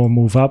then one more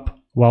move up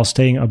while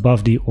staying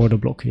above the order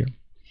block here.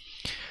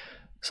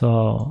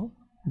 So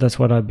that's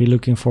what I'd be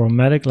looking for on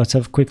Matic. Let's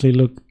have a quickly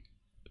look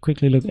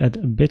at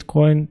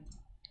Bitcoin.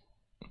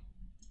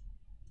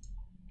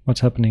 What's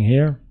happening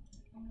here?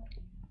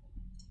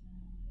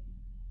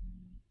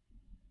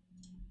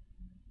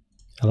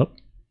 Hello,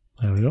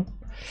 there we go.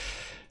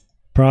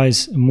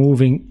 Price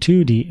moving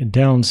to the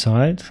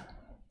downside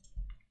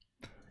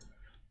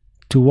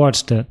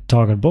towards the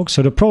target box.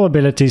 So the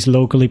probabilities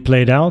locally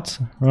played out,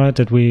 right,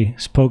 that we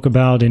spoke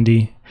about in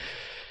the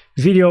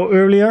video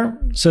earlier.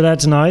 So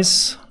that's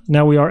nice.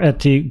 Now we are at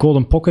the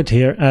golden pocket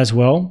here as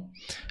well.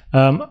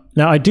 Now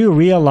I do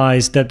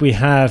realize that we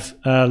have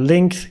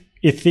Link,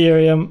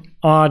 Ethereum,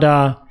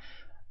 ADA,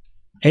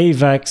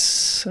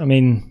 AVAX. I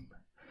mean,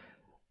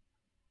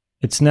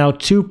 it's now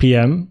 2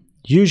 p.m.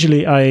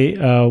 Usually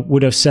I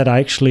would have said I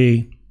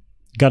actually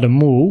got a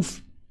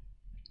move.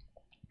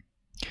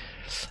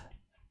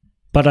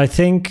 But I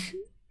think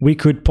we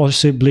could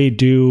possibly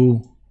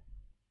do,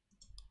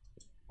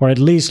 or at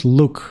least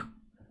look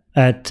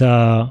at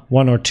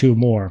 1 or 2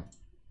 more.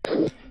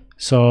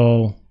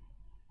 So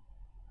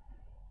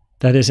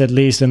that is at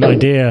least an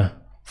idea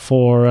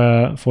for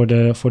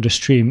the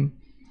stream.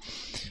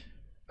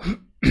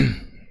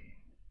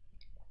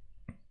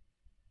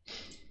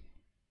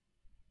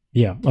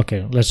 Yeah,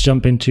 okay, let's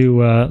jump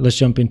into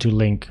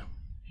link.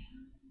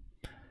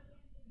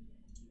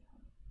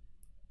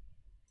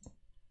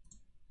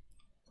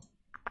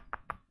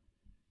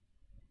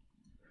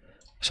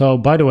 So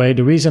by the way,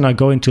 the reason I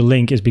go into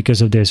link is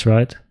because of this,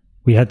 right?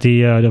 We had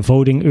the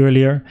voting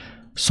earlier.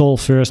 Sol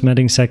first,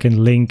 Medding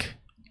second, link.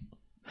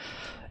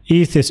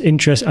 ETH is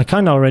interest. I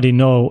kind of already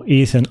know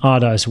ETH and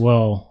ADA as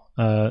well.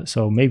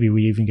 So maybe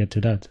we even get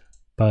to that.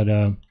 But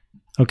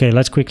okay,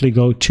 let's quickly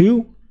go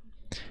to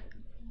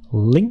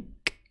link.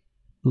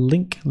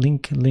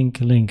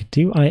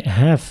 Do I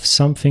have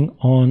something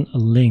on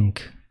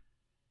link?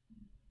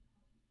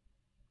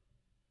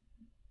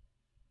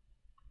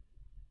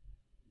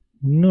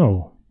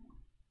 No.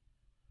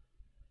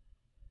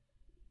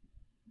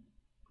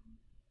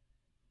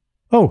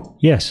 Oh,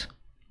 yes.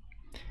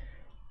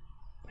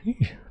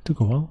 Took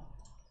a while.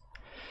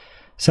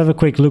 Let's have a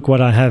quick look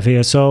what I have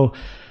here. So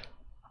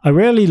I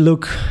rarely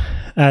look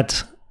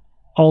at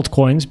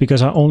altcoins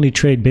because I only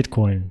trade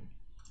Bitcoin.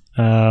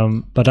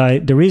 But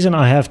the reason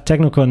I have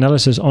technical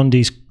analysis on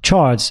these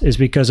charts is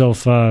because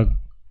of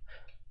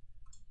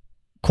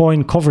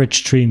coin coverage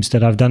streams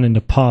that I've done in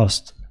the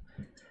past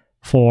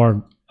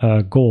for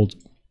gold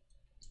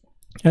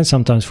and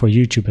sometimes for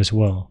YouTube as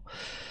well.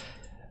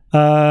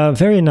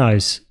 Very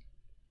nice.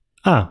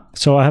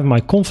 So I have my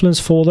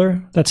Confluence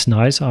folder. That's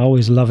nice. I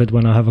always love it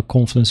when I have a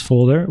Confluence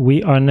folder.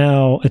 We are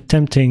now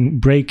attempting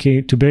break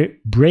through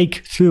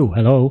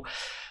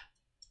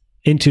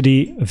into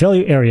the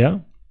value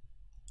area.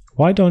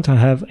 Why don't I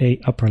have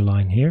a upper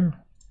line here?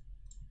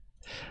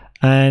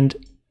 And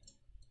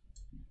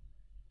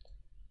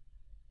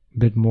a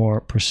bit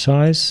more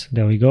precise.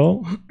 There we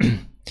go.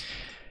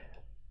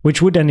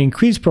 Which would then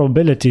increase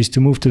probabilities to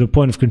move to the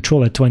point of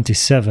control at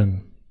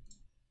 27.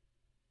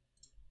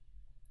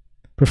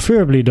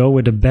 Preferably though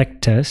with a back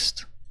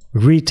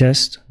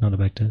retest, not a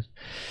back test,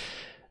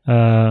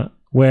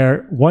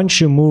 where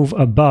once you move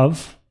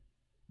above,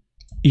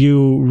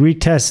 you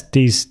retest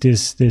this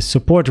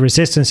support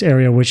resistance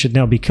area, which it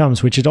now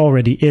becomes, which it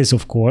already is,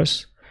 of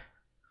course.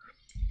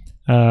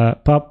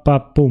 Pop,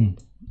 pop, boom.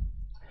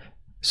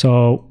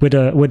 So with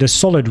a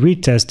solid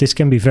retest, this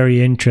can be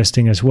very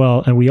interesting as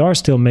well. And we are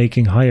still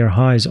making higher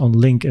highs on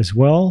link as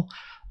well.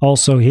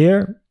 Also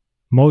here,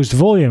 most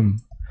volume.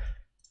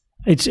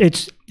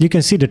 It's you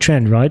can see the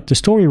trend, right? The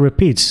story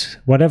repeats,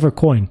 whatever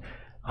coin.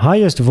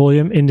 Highest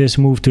volume in this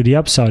move to the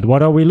upside.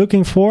 What are we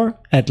looking for?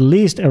 At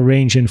least a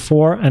range in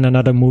 4 and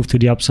another move to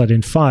the upside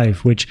in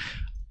 5, which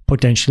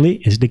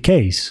potentially is the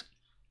case.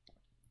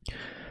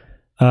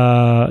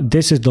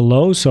 This is the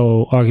low,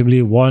 so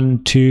arguably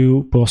 1,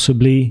 2,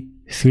 possibly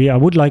 3. I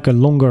would like a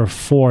longer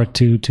 4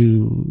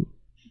 to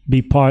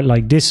be part,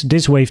 like this.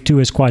 This wave 2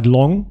 is quite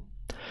long.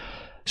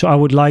 So I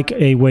would like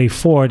a wave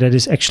 4 that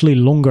is actually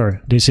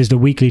longer. This is the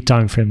weekly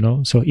time frame,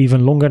 no? So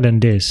even longer than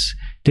this.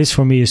 This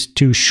for me is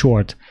too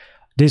short.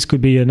 This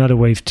could be another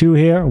wave 2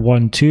 here,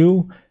 1,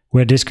 2,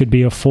 where this could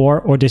be a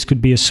 4, or this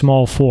could be a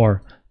small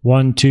 4.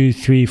 1, 2,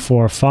 3,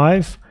 4,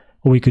 5.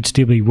 Or we could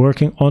still be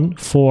working on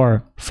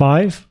 4,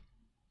 5.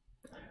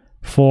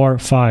 4,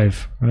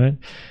 5, right?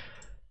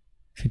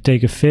 If you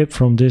take a fib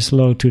from this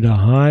low to the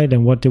high,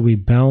 then what do we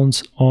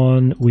bounce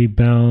on? We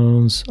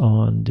bounce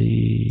on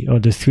the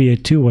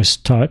 382 was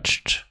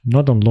touched,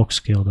 not on log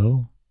scale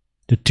though.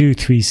 The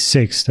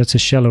 236, that's a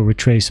shallow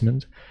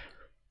retracement.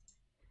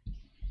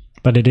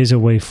 But it is a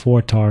wave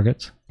 4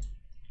 target.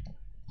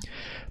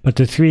 But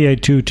the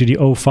 382 to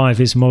the 05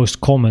 is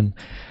most common.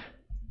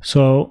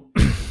 So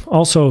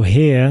also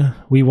here,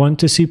 we want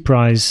to see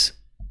price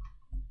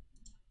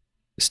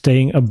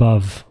staying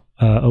above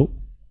the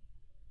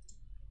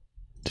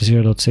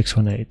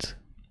 0.618.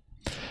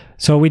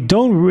 So we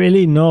don't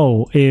really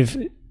know if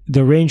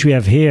the range we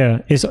have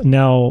here is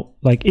now,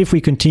 like if we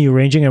continue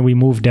ranging and we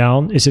move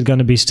down, is it going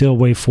to be still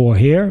wave 4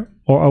 here?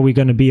 Or are we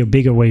going to be a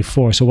bigger wave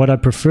 4? So what I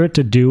prefer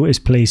to do is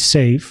play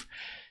safe,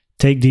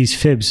 take these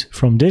fibs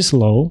from this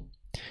low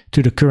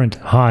to the current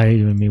high.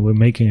 I mean, we're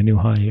making a new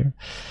high here.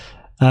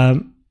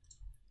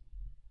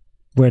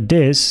 Where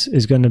this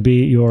is going to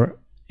be your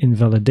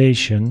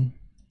invalidation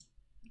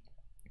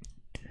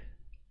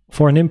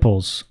for an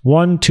impulse.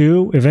 1,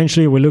 2,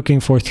 eventually we're looking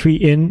for 3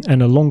 in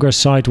and a longer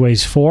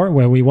sideways 4,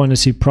 where we want to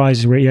see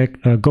price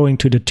going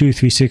to the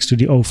 236 to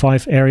the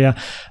 05 area.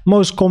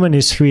 Most common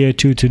is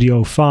 382 to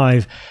the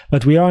 05,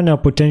 but we are now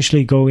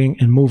potentially going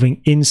and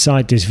moving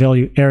inside this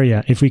value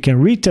area. If we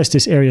can retest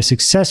this area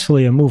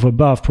successfully and move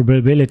above,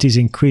 probabilities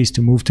increase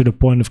to move to the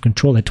point of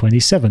control at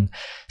 27.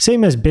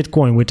 Same as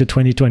Bitcoin with the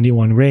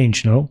 2021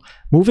 range, no?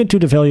 Move into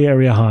the value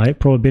area high,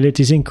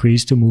 probabilities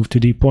increase to move to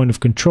the point of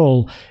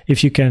control.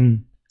 If you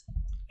can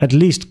at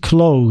least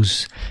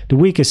close, the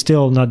week is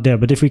still not there,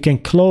 but if we can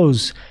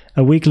close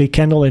a weekly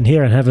candle in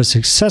here and have a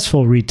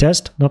successful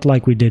retest, not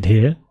like we did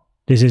here,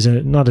 this is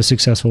not a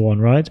successful one,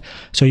 right?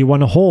 So you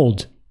want to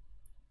hold,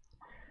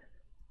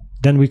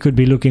 then we could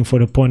be looking for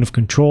the point of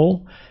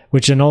control,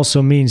 which then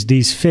also means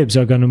these fibs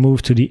are going to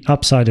move to the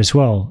upside as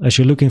well, as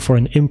you're looking for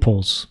an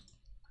impulse.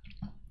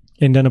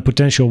 And then a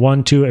potential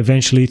 1, 2,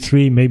 eventually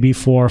 3, maybe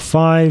 4,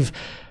 5,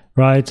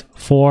 right?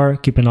 4,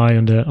 keep an eye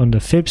on the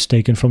fibs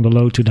taken from the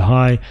low to the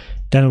high,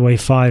 then a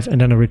wave 5, and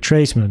then a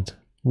retracement.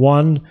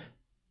 1,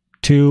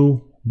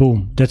 2,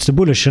 boom. That's the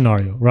bullish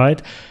scenario,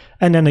 right?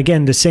 And then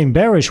again, the same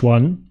bearish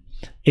one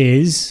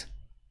is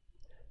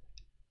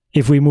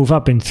if we move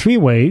up in 3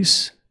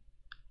 waves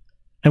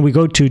and we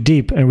go too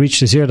deep and reach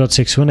the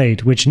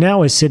 0.618, which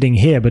now is sitting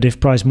here, but if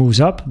price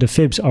moves up, the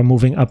fibs are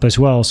moving up as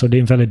well, so the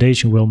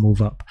invalidation will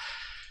move up.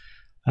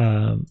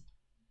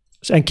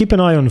 And keep an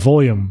eye on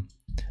volume.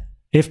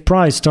 If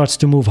price starts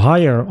to move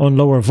higher on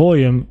lower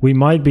volume, we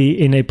might be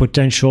in a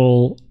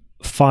potential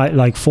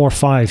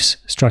 4-5s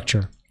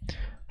structure.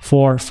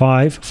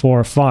 4-5,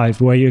 4-5,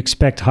 where you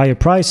expect higher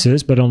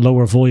prices, but on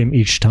lower volume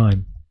each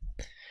time.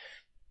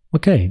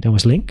 Okay, that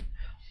was Link.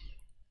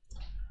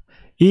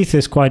 ETH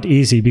is quite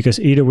easy because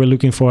either we're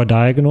looking for a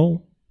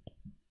diagonal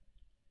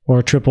or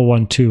a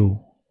 1112.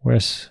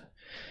 Where's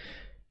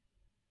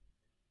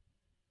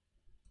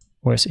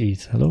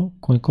ETH? Hello?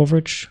 Coin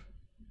coverage?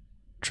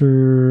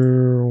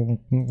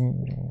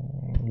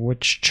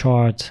 Which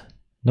chart?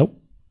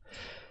 Nope.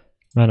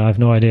 Man, I have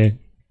no idea.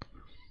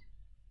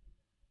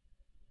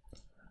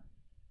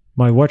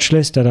 My watch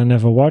list that I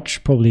never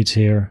watch, probably it's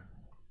here.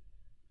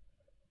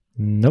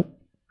 Nope.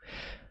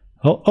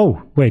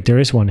 Oh, wait, there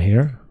is one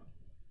here.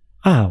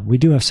 Ah, we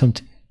do have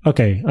something.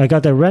 Okay, I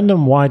got a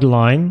random wide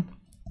line.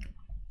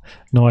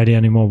 No idea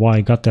anymore why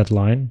I got that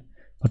line,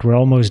 but we're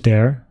almost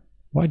there.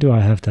 Why do I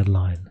have that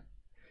line?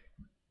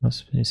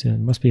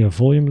 Must be a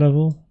volume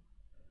level.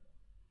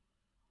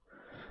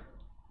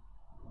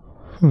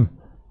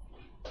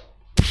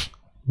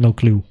 No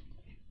clue.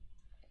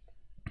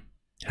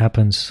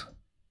 Happens.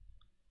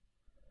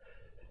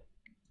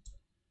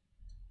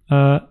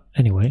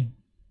 Anyway,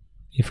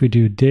 if we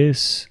do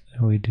this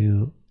and we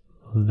do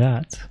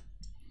that,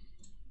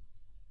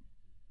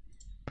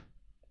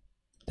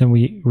 then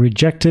we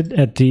reject it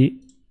at the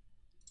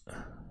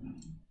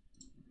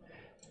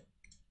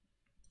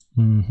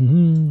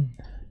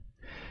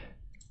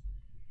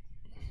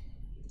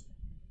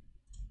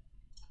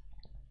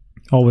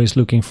always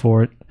looking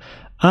for it.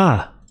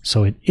 Ah,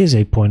 so it is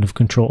a point of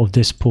control of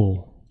this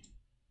pool.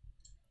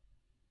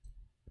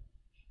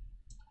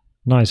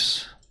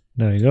 Nice.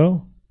 There you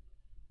go.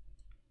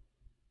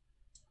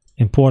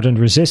 Important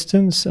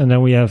resistance, and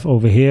then we have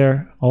over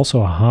here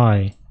also a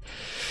high.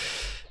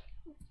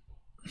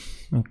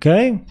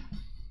 Okay,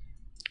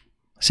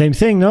 same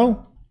thing,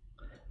 no?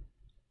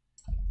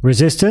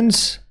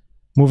 Resistance,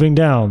 moving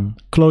down,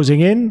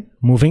 closing in,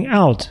 moving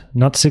out,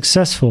 not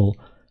successful,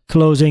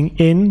 closing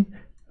in,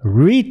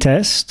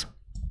 retest,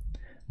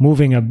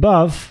 moving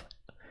above,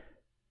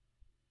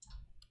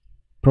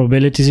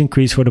 probabilities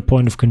increase for the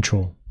point of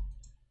control.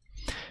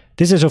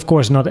 This is of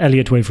course not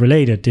Elliott Wave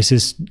related, this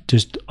is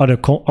just other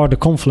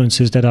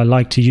confluences that I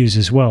like to use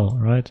as well,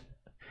 right?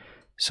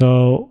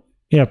 So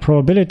yeah,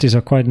 probabilities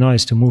are quite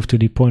nice to move to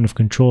the point of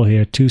control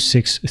here,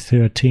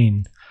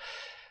 2613.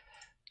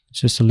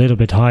 It's just a little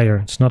bit higher.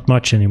 It's not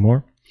much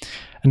anymore.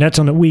 And that's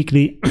on a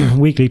weekly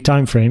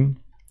time frame.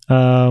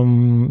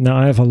 Now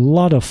I have a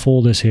lot of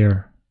folders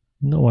here.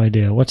 No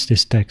idea. What's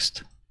this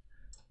text?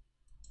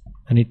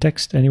 Any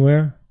text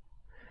anywhere?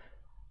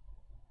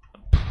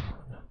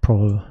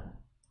 Probably.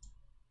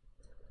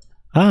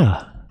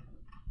 Ah.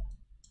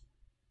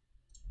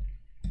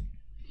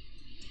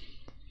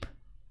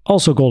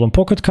 Also golden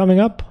pocket coming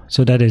up,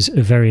 so that is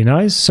very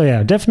nice. So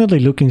yeah, definitely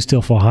looking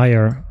still for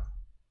higher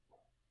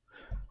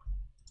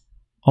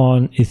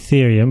on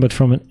Ethereum, but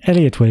from an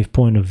Elliott Wave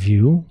point of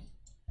view,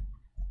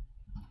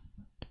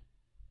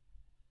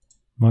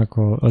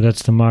 macro, oh,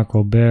 that's the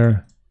macro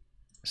bear.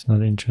 It's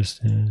not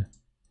interesting.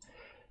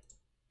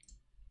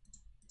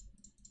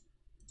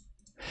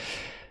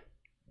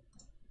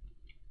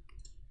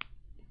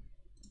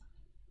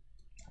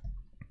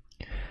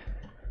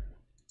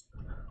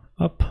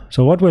 Up.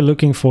 So what we're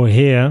looking for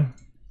here,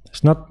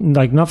 it's not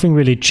like nothing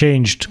really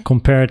changed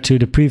compared to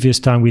the previous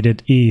time we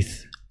did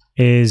ETH,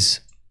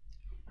 is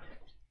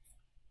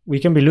we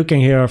can be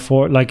looking here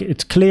for, like,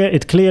 it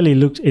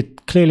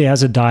clearly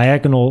has a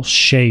diagonal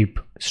shape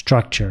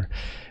structure,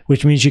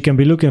 which means you can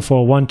be looking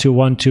for 1 2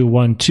 1 2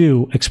 1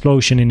 2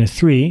 explosion in a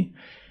 3,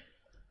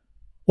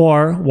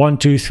 or 1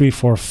 2 3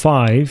 4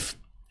 5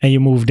 and you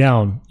move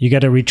down, you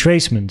get a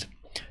retracement.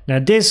 Now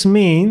this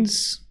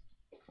means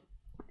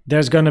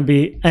there's going to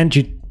be, and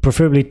you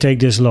preferably take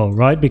this low,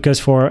 right? Because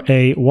for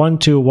a 1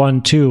 2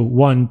 1 2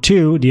 1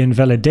 2, the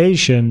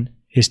invalidation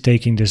is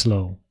taking this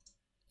low.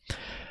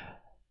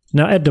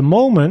 Now at the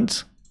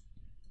moment,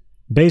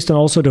 based on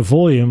also the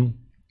volume,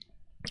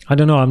 I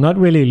don't know, I'm not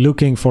really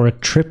looking for a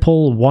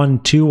triple 1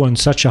 2 on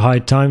such a high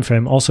time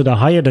frame. Also, the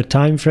higher the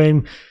time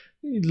frame,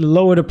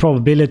 lower the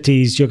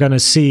probabilities you're going to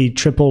see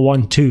triple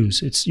 1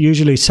 2s. It's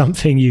usually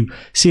something you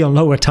see on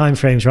lower time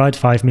frames, right?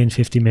 5 min,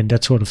 50 min,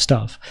 that sort of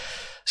stuff.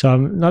 So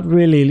I'm not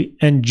really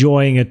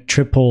enjoying a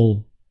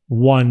triple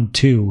 1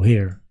 2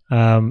 here.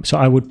 So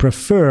I would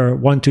prefer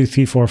 1 2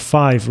 3 4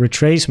 5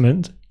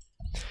 retracement.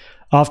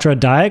 After a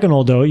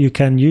diagonal, though, you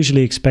can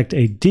usually expect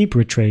a deep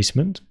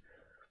retracement.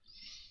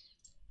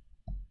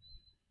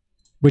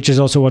 which is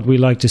also what we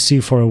like to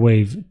see for a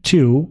wave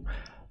 2.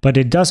 But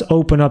it does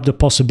open up the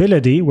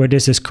possibility where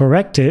this is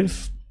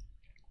corrective.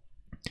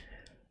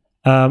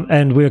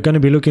 And we're going to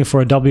be looking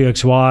for a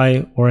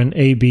WXY or an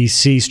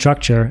ABC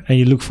structure, and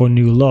you look for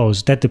new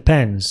lows. That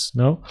depends,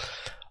 no?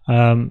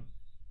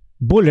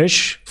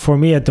 Bullish, for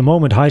me at the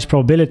moment, highest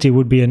probability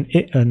would be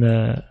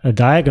a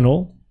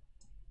diagonal,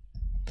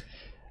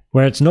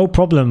 where it's no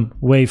problem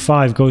wave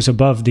 5 goes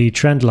above the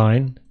trend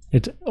line.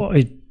 It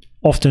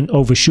often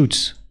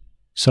overshoots,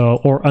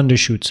 or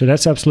undershoots. So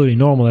that's absolutely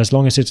normal as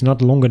long as it's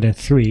not longer than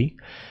 3.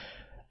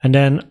 And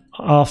then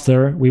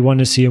after, we want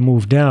to see a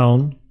move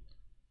down,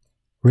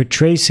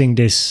 retracing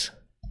this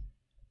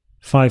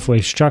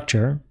 5-wave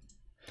structure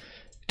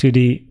to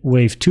the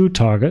wave 2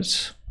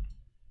 targets,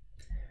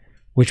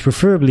 which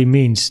preferably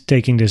means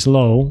taking this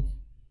low,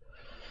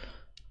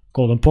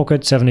 golden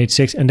pocket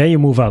 786, and then you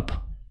move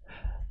up.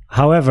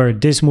 However,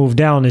 this move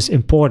down is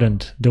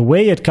important. The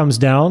way it comes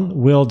down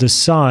will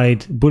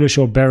decide bullish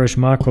or bearish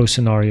macro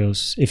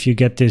scenarios if you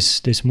get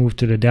this move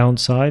to the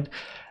downside.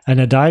 And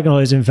a diagonal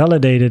is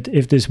invalidated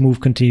if this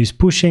move continues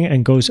pushing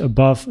and goes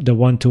above the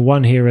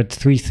 1-to-1 here at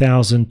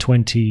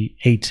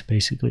 3028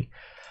 basically.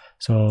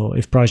 So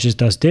if price just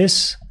does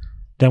this,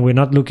 then we're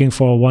not looking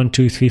for a 1,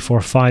 2, 3,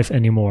 4, 5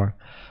 anymore.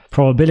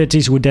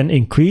 Probabilities would then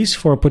increase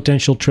for a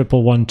potential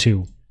triple 1,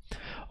 2.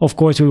 Of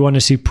course, we want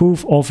to see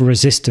proof of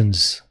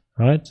resistance,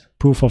 right?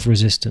 Proof of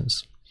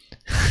resistance.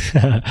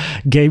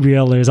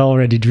 Gabriel is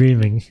already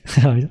dreaming.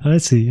 I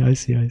see.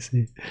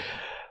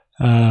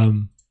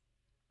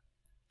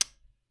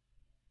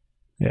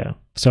 Yeah,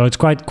 so it's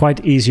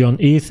quite easy on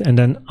ETH. And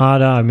then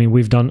ADA, I mean,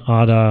 we've done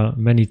ADA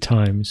many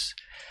times.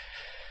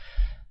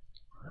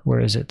 Where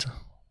is it?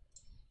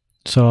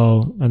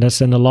 So, and that's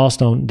then the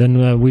last one.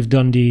 Then we've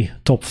done the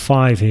top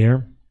 5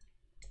 here.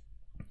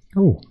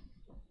 Oh,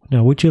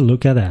 now would you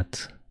look at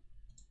that?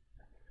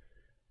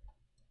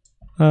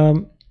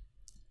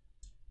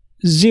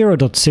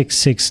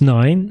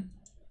 0.669.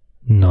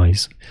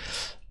 Nice.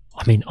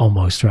 I mean,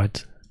 almost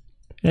right.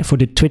 Yeah, for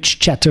the Twitch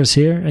chatters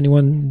here,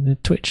 anyone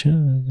Twitch? I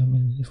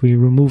mean, if we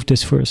remove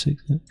this first,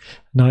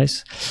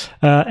 nice.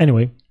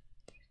 Anyway,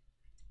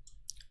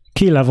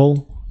 key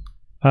level.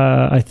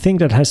 I think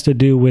that has to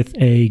do with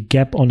a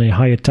gap on a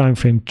higher time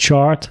frame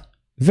chart.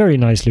 Very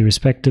nicely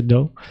respected,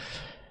 though.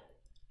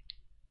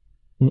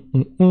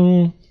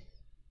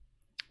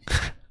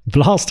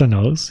 Blaster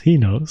knows. He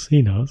knows.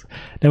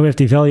 Then we have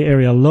the value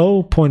area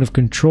low, point of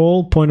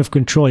control.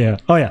 Yeah.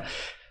 Oh yeah.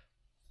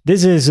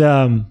 This is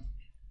a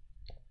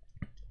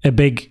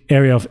big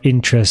area of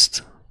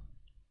interest.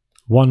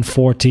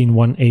 114,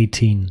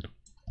 118.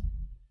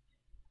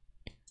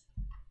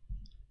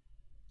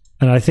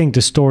 And I think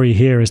the story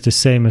here is the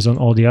same as on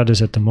all the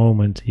others at the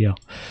moment. Yeah.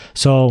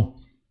 So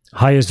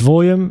highest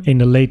volume in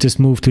the latest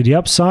move to the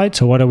upside.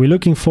 So what are we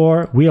looking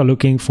for? We are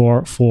looking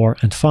for 4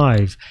 and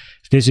 5.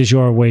 If this is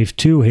your wave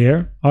 2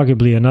 here,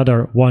 arguably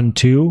another 1,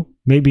 2,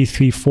 maybe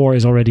 3, 4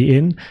 is already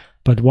in,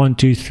 but 1,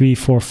 2, 3,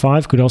 4,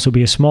 5 could also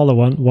be a smaller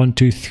one. 1,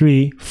 2,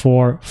 3,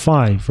 4,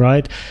 5,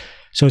 right?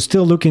 So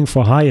still looking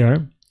for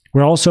higher.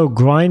 We're also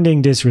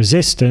grinding this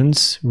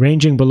resistance,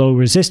 ranging below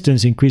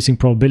resistance, increasing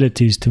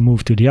probabilities to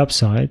move to the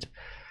upside.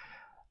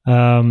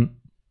 Then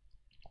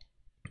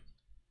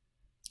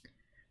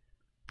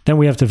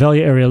we have the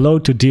value area low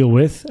to deal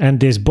with, and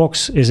this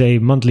box is a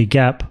monthly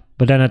gap.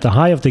 But then at the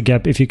high of the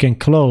gap, if you can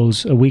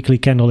close a weekly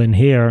candle in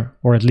here,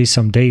 or at least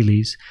some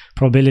dailies,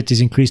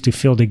 probabilities increase to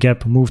fill the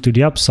gap, move to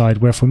the upside,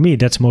 where for me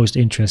that's most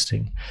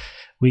interesting.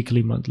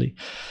 Weekly, monthly.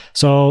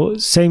 So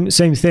same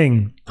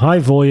thing. High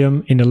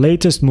volume in the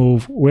latest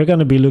move. We're going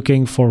to be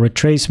looking for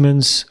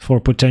retracements for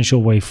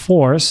potential wave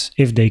 4s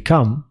if they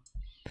come.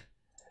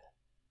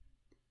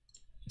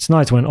 It's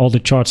nice when all the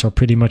charts are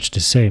pretty much the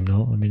same,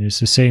 no? I mean, it's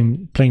the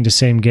same, playing the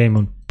same game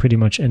on pretty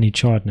much any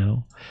chart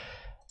now.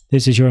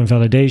 This is your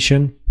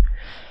invalidation.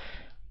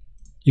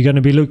 You're going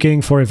to be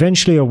looking for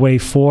eventually a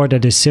wave 4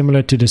 that is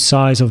similar to the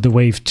size of the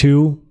wave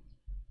 2.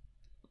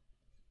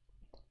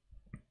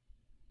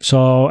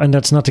 So, and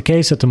that's not the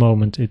case at the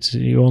moment.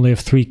 You only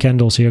have 3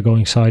 candles here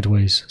going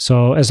sideways.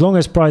 So as long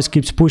as price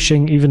keeps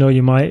pushing, even though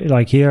you might,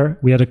 like here,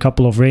 we had a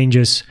couple of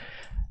ranges,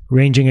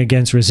 ranging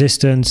against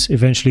resistance,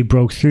 eventually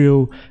broke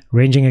through,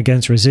 ranging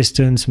against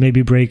resistance,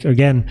 maybe break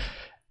again.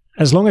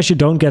 As long as you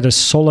don't get a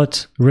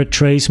solid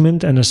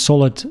retracement and a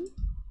solid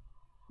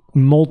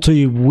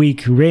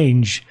multi-week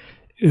range,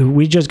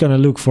 we're just going to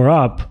look for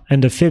up,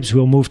 and the fibs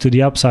will move to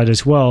the upside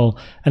as well.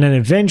 And then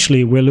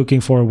eventually we're looking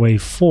for a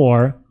wave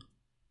 4,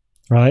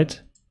 right?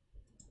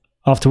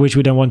 After which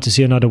we then want to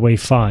see another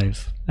wave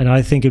 5. And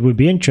I think it would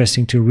be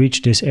interesting to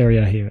reach this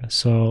area here.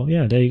 So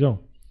yeah, there you go.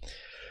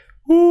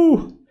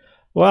 Woo!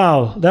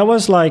 Wow, that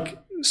was like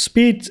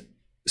speed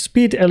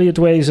Elliott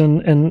waves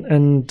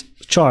and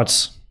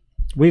charts.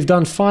 We've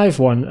done 5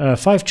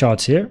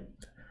 charts here.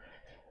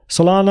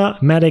 Solana,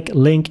 Matic,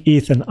 Link,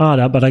 ETH, and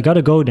ADA, but I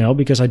gotta go now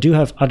because I do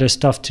have other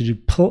stuff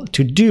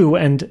to do.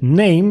 And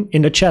Name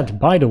in the chat,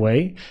 by the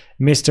way,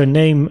 Mr.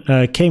 Name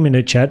came in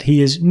the chat.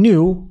 He is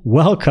new.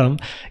 Welcome.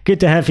 Good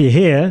to have you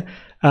here.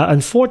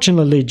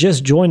 Unfortunately,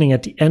 just joining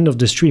at the end of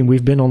the stream.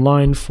 We've been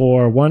online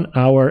for 1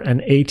 hour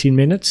and 18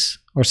 minutes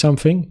or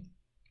something.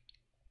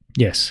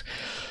 Yes.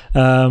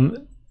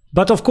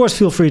 But of course,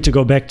 feel free to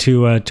go back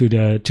to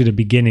the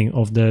beginning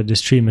of the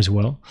stream as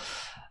well.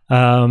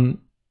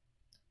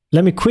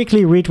 Let me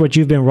quickly read what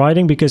you've been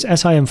writing, because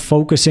as I am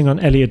focusing on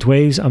Elliott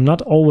Waves, I'm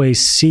not always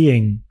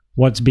seeing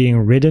what's being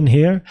written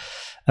here.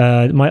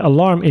 My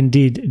alarm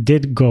indeed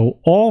did go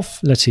off.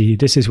 Let's see,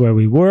 this is where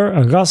we were.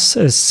 Ras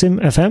Sim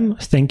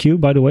FM, thank you,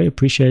 by the way,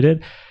 appreciate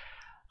it.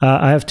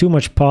 I have too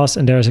much past,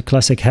 and there's a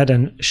classic head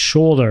and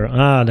shoulder.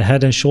 The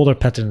head and shoulder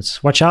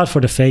patterns. Watch out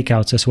for the fake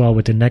outs as well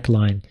with the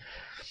neckline.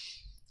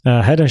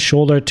 Head and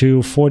shoulder to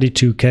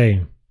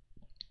 42K.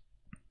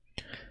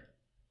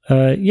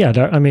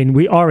 I mean,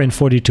 we are in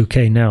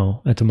 42K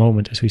now at the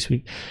moment as we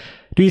speak.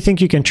 Do you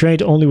think you can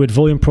trade only with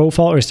volume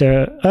profile, or is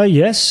there?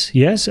 Yes,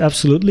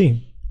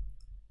 absolutely,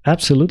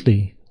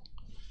 absolutely.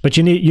 But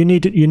you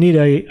need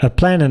a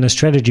plan and a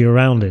strategy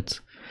around it.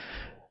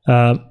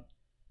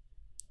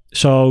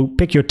 So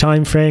pick your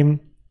time frame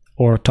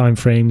or time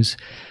frames,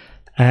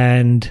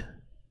 and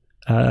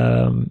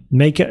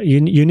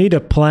you need a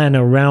plan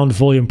around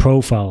volume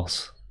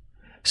profiles.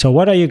 So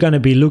what are you going to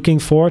be looking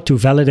for to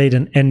validate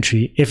an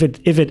entry? If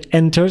it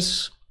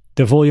enters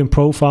the volume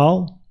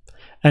profile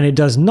and it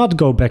does not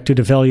go back to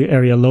the value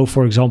area low,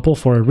 for example,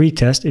 for a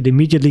retest, it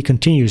immediately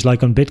continues,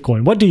 like on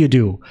Bitcoin. What do you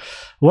do?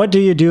 What do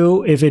you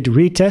do if it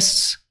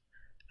retests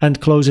and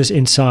closes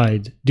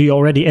inside? Do you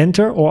already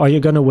enter, or are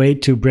you going to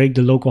wait to break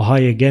the local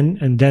high again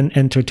and then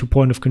enter to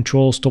point of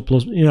control, stop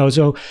loss?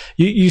 So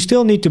you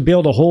still need to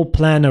build a whole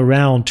plan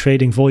around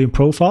trading volume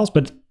profiles,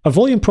 but a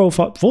volume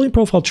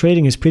profile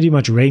trading is pretty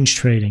much range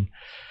trading,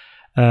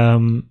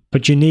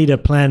 but you need a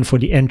plan for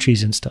the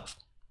entries and stuff.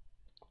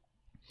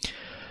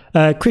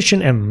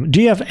 Christian M,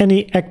 do you have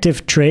any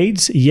active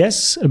trades?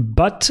 Yes,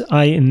 but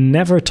I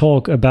never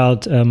talk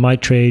about my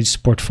trades,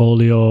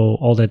 portfolio,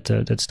 all that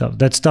stuff.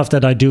 That stuff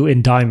that I do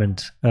in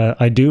Diamond,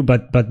 I do,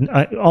 but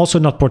I also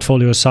not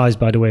portfolio size,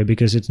 by the way,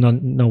 because it's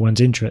not no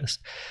one's interest.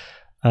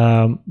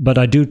 But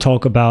I do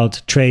talk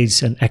about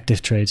trades and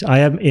active trades. I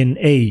am in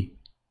a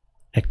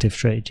active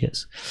trade,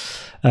 yes,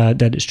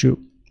 that is true.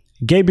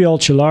 Gabriel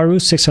Chilaru,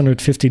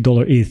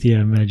 $650 ETH, yeah,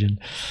 imagine.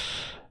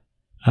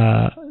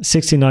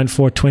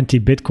 69,420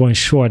 Bitcoin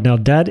short. Now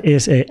that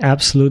is a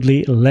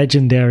absolutely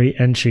legendary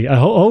entry.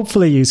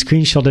 Hopefully you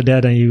screenshotted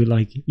that and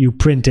you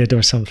print it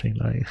or something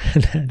like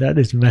that.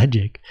 Is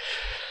magic.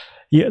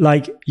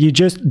 You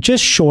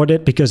just short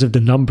it because of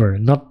the number,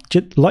 not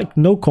just like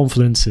no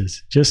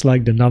confluences, just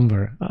like the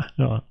number.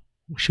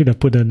 Should have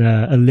put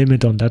a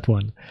limit on that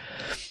one.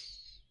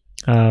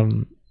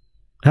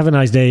 Have a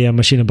nice day,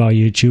 Machine About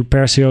YouTube.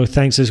 Perseo,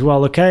 thanks as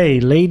well. Okay,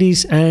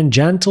 ladies and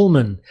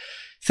gentlemen,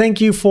 thank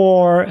you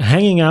for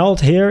hanging out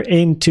here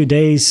in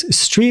today's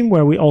stream,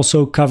 where we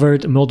also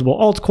covered multiple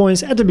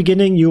altcoins. At the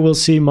beginning, you will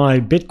see my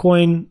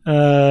Bitcoin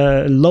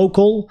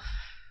local,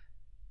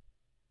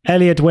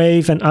 Elliott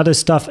Wave, and other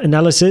stuff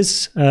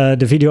analysis. The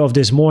video of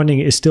this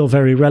morning is still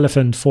very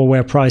relevant for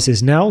where price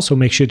is now, so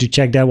make sure to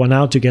check that one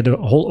out to get a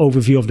whole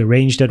overview of the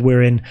range that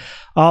we're in.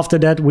 After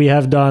that, we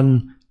have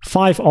done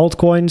 5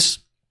 altcoins,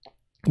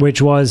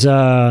 which was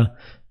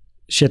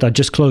shit, I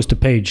just closed the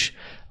page.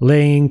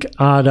 Link,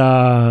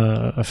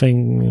 ADA, I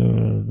think,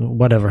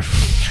 whatever,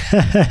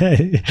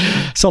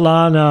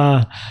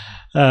 Solana,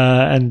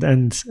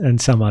 and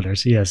some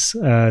others. Yes,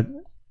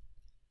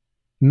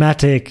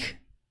 Matic.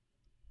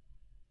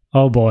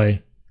 Oh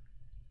boy,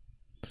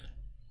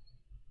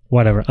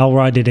 whatever. I'll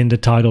write it in the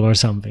title or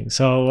something.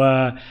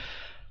 So,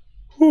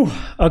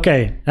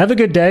 okay. Have a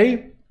good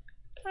day.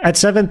 At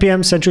 7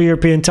 p.m. Central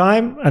European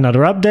Time,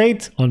 another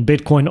update on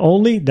Bitcoin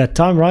only. That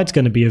time, right? It's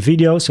going to be a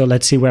video. So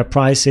let's see where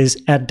price is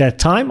at that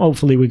time.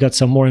 Hopefully we got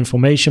some more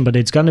information, but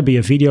it's going to be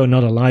a video,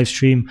 not a live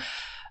stream.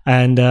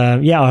 And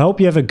yeah, I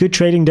hope you have a good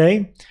trading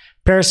day.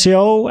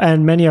 Perseo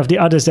and many of the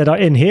others that are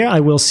in here,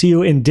 I will see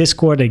you in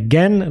Discord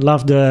again.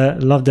 Love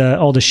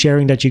all the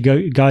sharing that you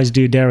guys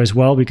do there as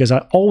well, because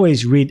I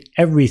always read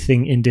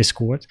everything in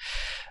Discord.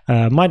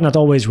 Might not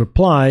always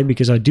reply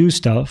because I do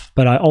stuff,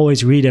 but I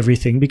always read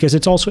everything because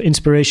it's also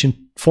inspiration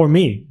for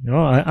me. You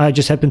know, I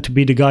just happen to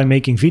be the guy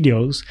making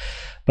videos,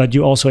 but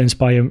you also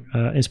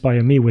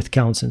inspire me with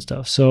counts and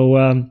stuff. So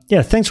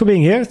yeah, thanks for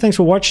being here. Thanks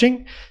for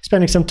watching,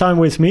 spending some time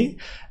with me.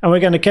 And we're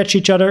going to catch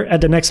each other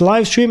at the next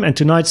live stream. And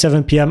tonight,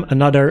 7 p.m.,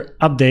 another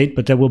update,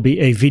 but there will be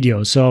a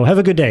video. So have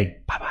a good day.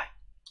 Bye-bye.